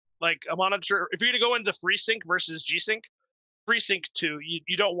buy like a monitor, if you're going to go into FreeSync versus G-Sync, FreeSync 2,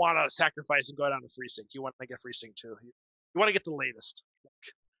 you don't want to sacrifice and go down to FreeSync. You want to get FreeSync 2. You want to get the latest.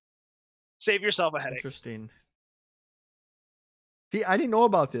 Save yourself a headache. Interesting. See, I didn't know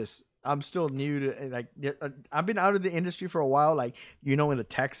about this. I'm still new to I've been out of the industry for a while, in the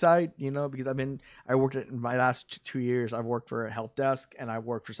tech side, because I worked in my last 2 years. I've worked for a help desk and I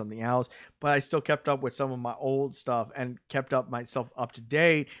worked for something else, but I still kept up with some of my old stuff and kept myself up to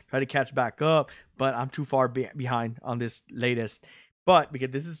date, try to catch back up, but I'm too far behind on this latest. But because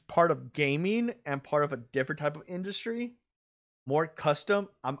this is part of gaming and part of a different type of industry, more custom,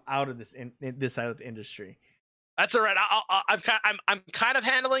 I'm out of this this side of the industry. That's all right. I'm kind of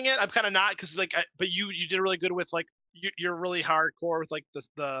handling it. I'm kind of not, because but you did really good with you're really hardcore with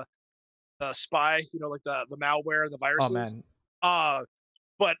the spy, like the malware, the viruses. Oh man.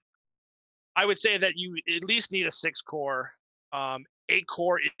 But I would say that you at least need a 6-core.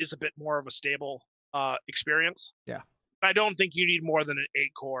 8-core is a bit more of a stable experience. Yeah. I don't think you need more than an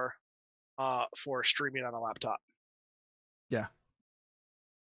 8-core for streaming on a laptop. Yeah.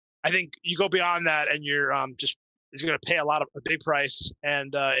 I think you go beyond that and you're just going to pay a big price,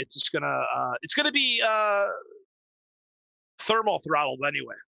 and it's just gonna be thermal throttled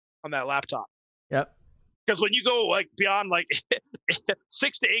anyway on that laptop. Yep. Because when you go beyond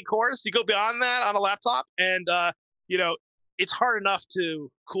 6 to 8 cores, you go beyond that on a laptop, and it's hard enough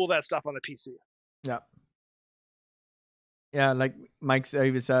to cool that stuff on the PC. Yeah. Yeah, like Mike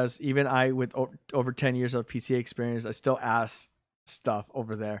even says, even I with over 10 years of PC experience, I still ask stuff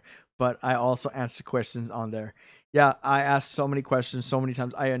over there, but I also answer questions on there. Yeah, I ask so many questions so many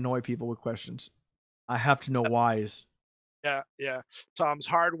times. I annoy people with questions. I have to know whys. Yeah. Tom's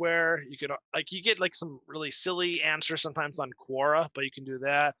Hardware, you can you get some really silly answers sometimes on Quora, but you can do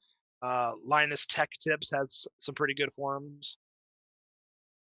that. Linus Tech Tips has some pretty good forums.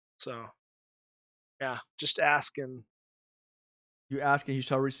 So yeah, just ask, and you ask and you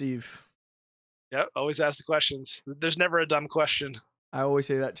shall receive. Yep, always ask the questions. There's never a dumb question. I always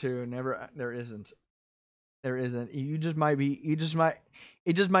say that too. There isn't. There isn't. It just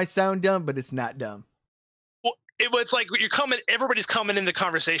might sound dumb, but it's not dumb. Well, it's like everybody's coming in the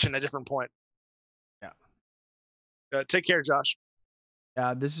conversation at a different point. Yeah. Take care, Josh.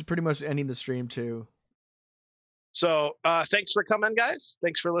 Yeah, this is pretty much ending the stream too. So thanks for coming, guys.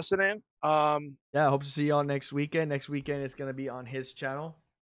 Thanks for listening. Yeah, I hope to see y'all next weekend. Next weekend it's gonna be on his channel.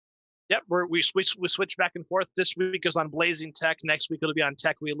 Yep, we switch back and forth. This week is on Blazing Tech. Next week it'll be on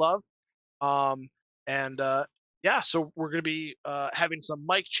Tech We Love. Um, and yeah, so we're gonna be having some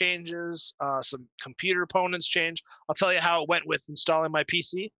mic changes, some computer components change. I'll tell you how it went with installing my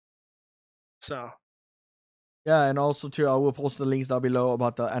PC. So Yeah, and also too, I will post the links down below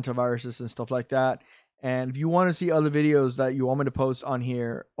about the antiviruses and stuff like that. And if you want to see other videos that you want me to post on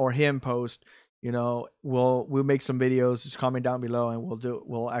here or him post, we'll make some videos. Just comment down below, and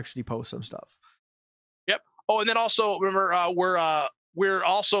we'll actually post some stuff. yep. Oh, and then also remember we're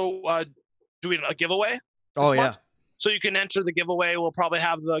also doing a giveaway this month. So you can enter the giveaway. We'll probably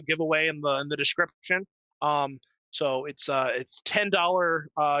have the giveaway in the description. So it's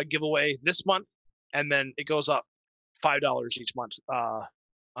 $10 giveaway this month, and then it goes up $5 each month.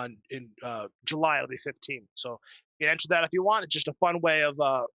 In July it'll be 15. So you can enter that if you want. It's just a fun way of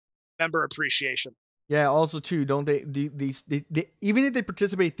member appreciation. Yeah. Also, too, don't they even if they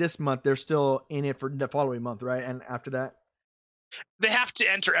participate this month, they're still in it for the following month, right? And after that, they have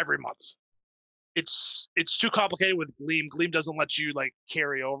to enter every month. It's too complicated with Gleam. Gleam doesn't let you like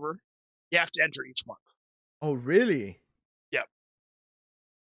carry over. You have to enter each month. Oh, really? Yep.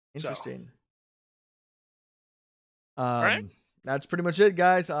 Interesting. All right. That's pretty much it,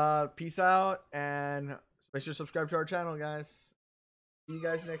 guys. Peace out, and make sure to subscribe to our channel, guys. See you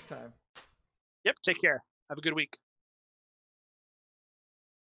guys next time. Yep. Take care. Have a good week.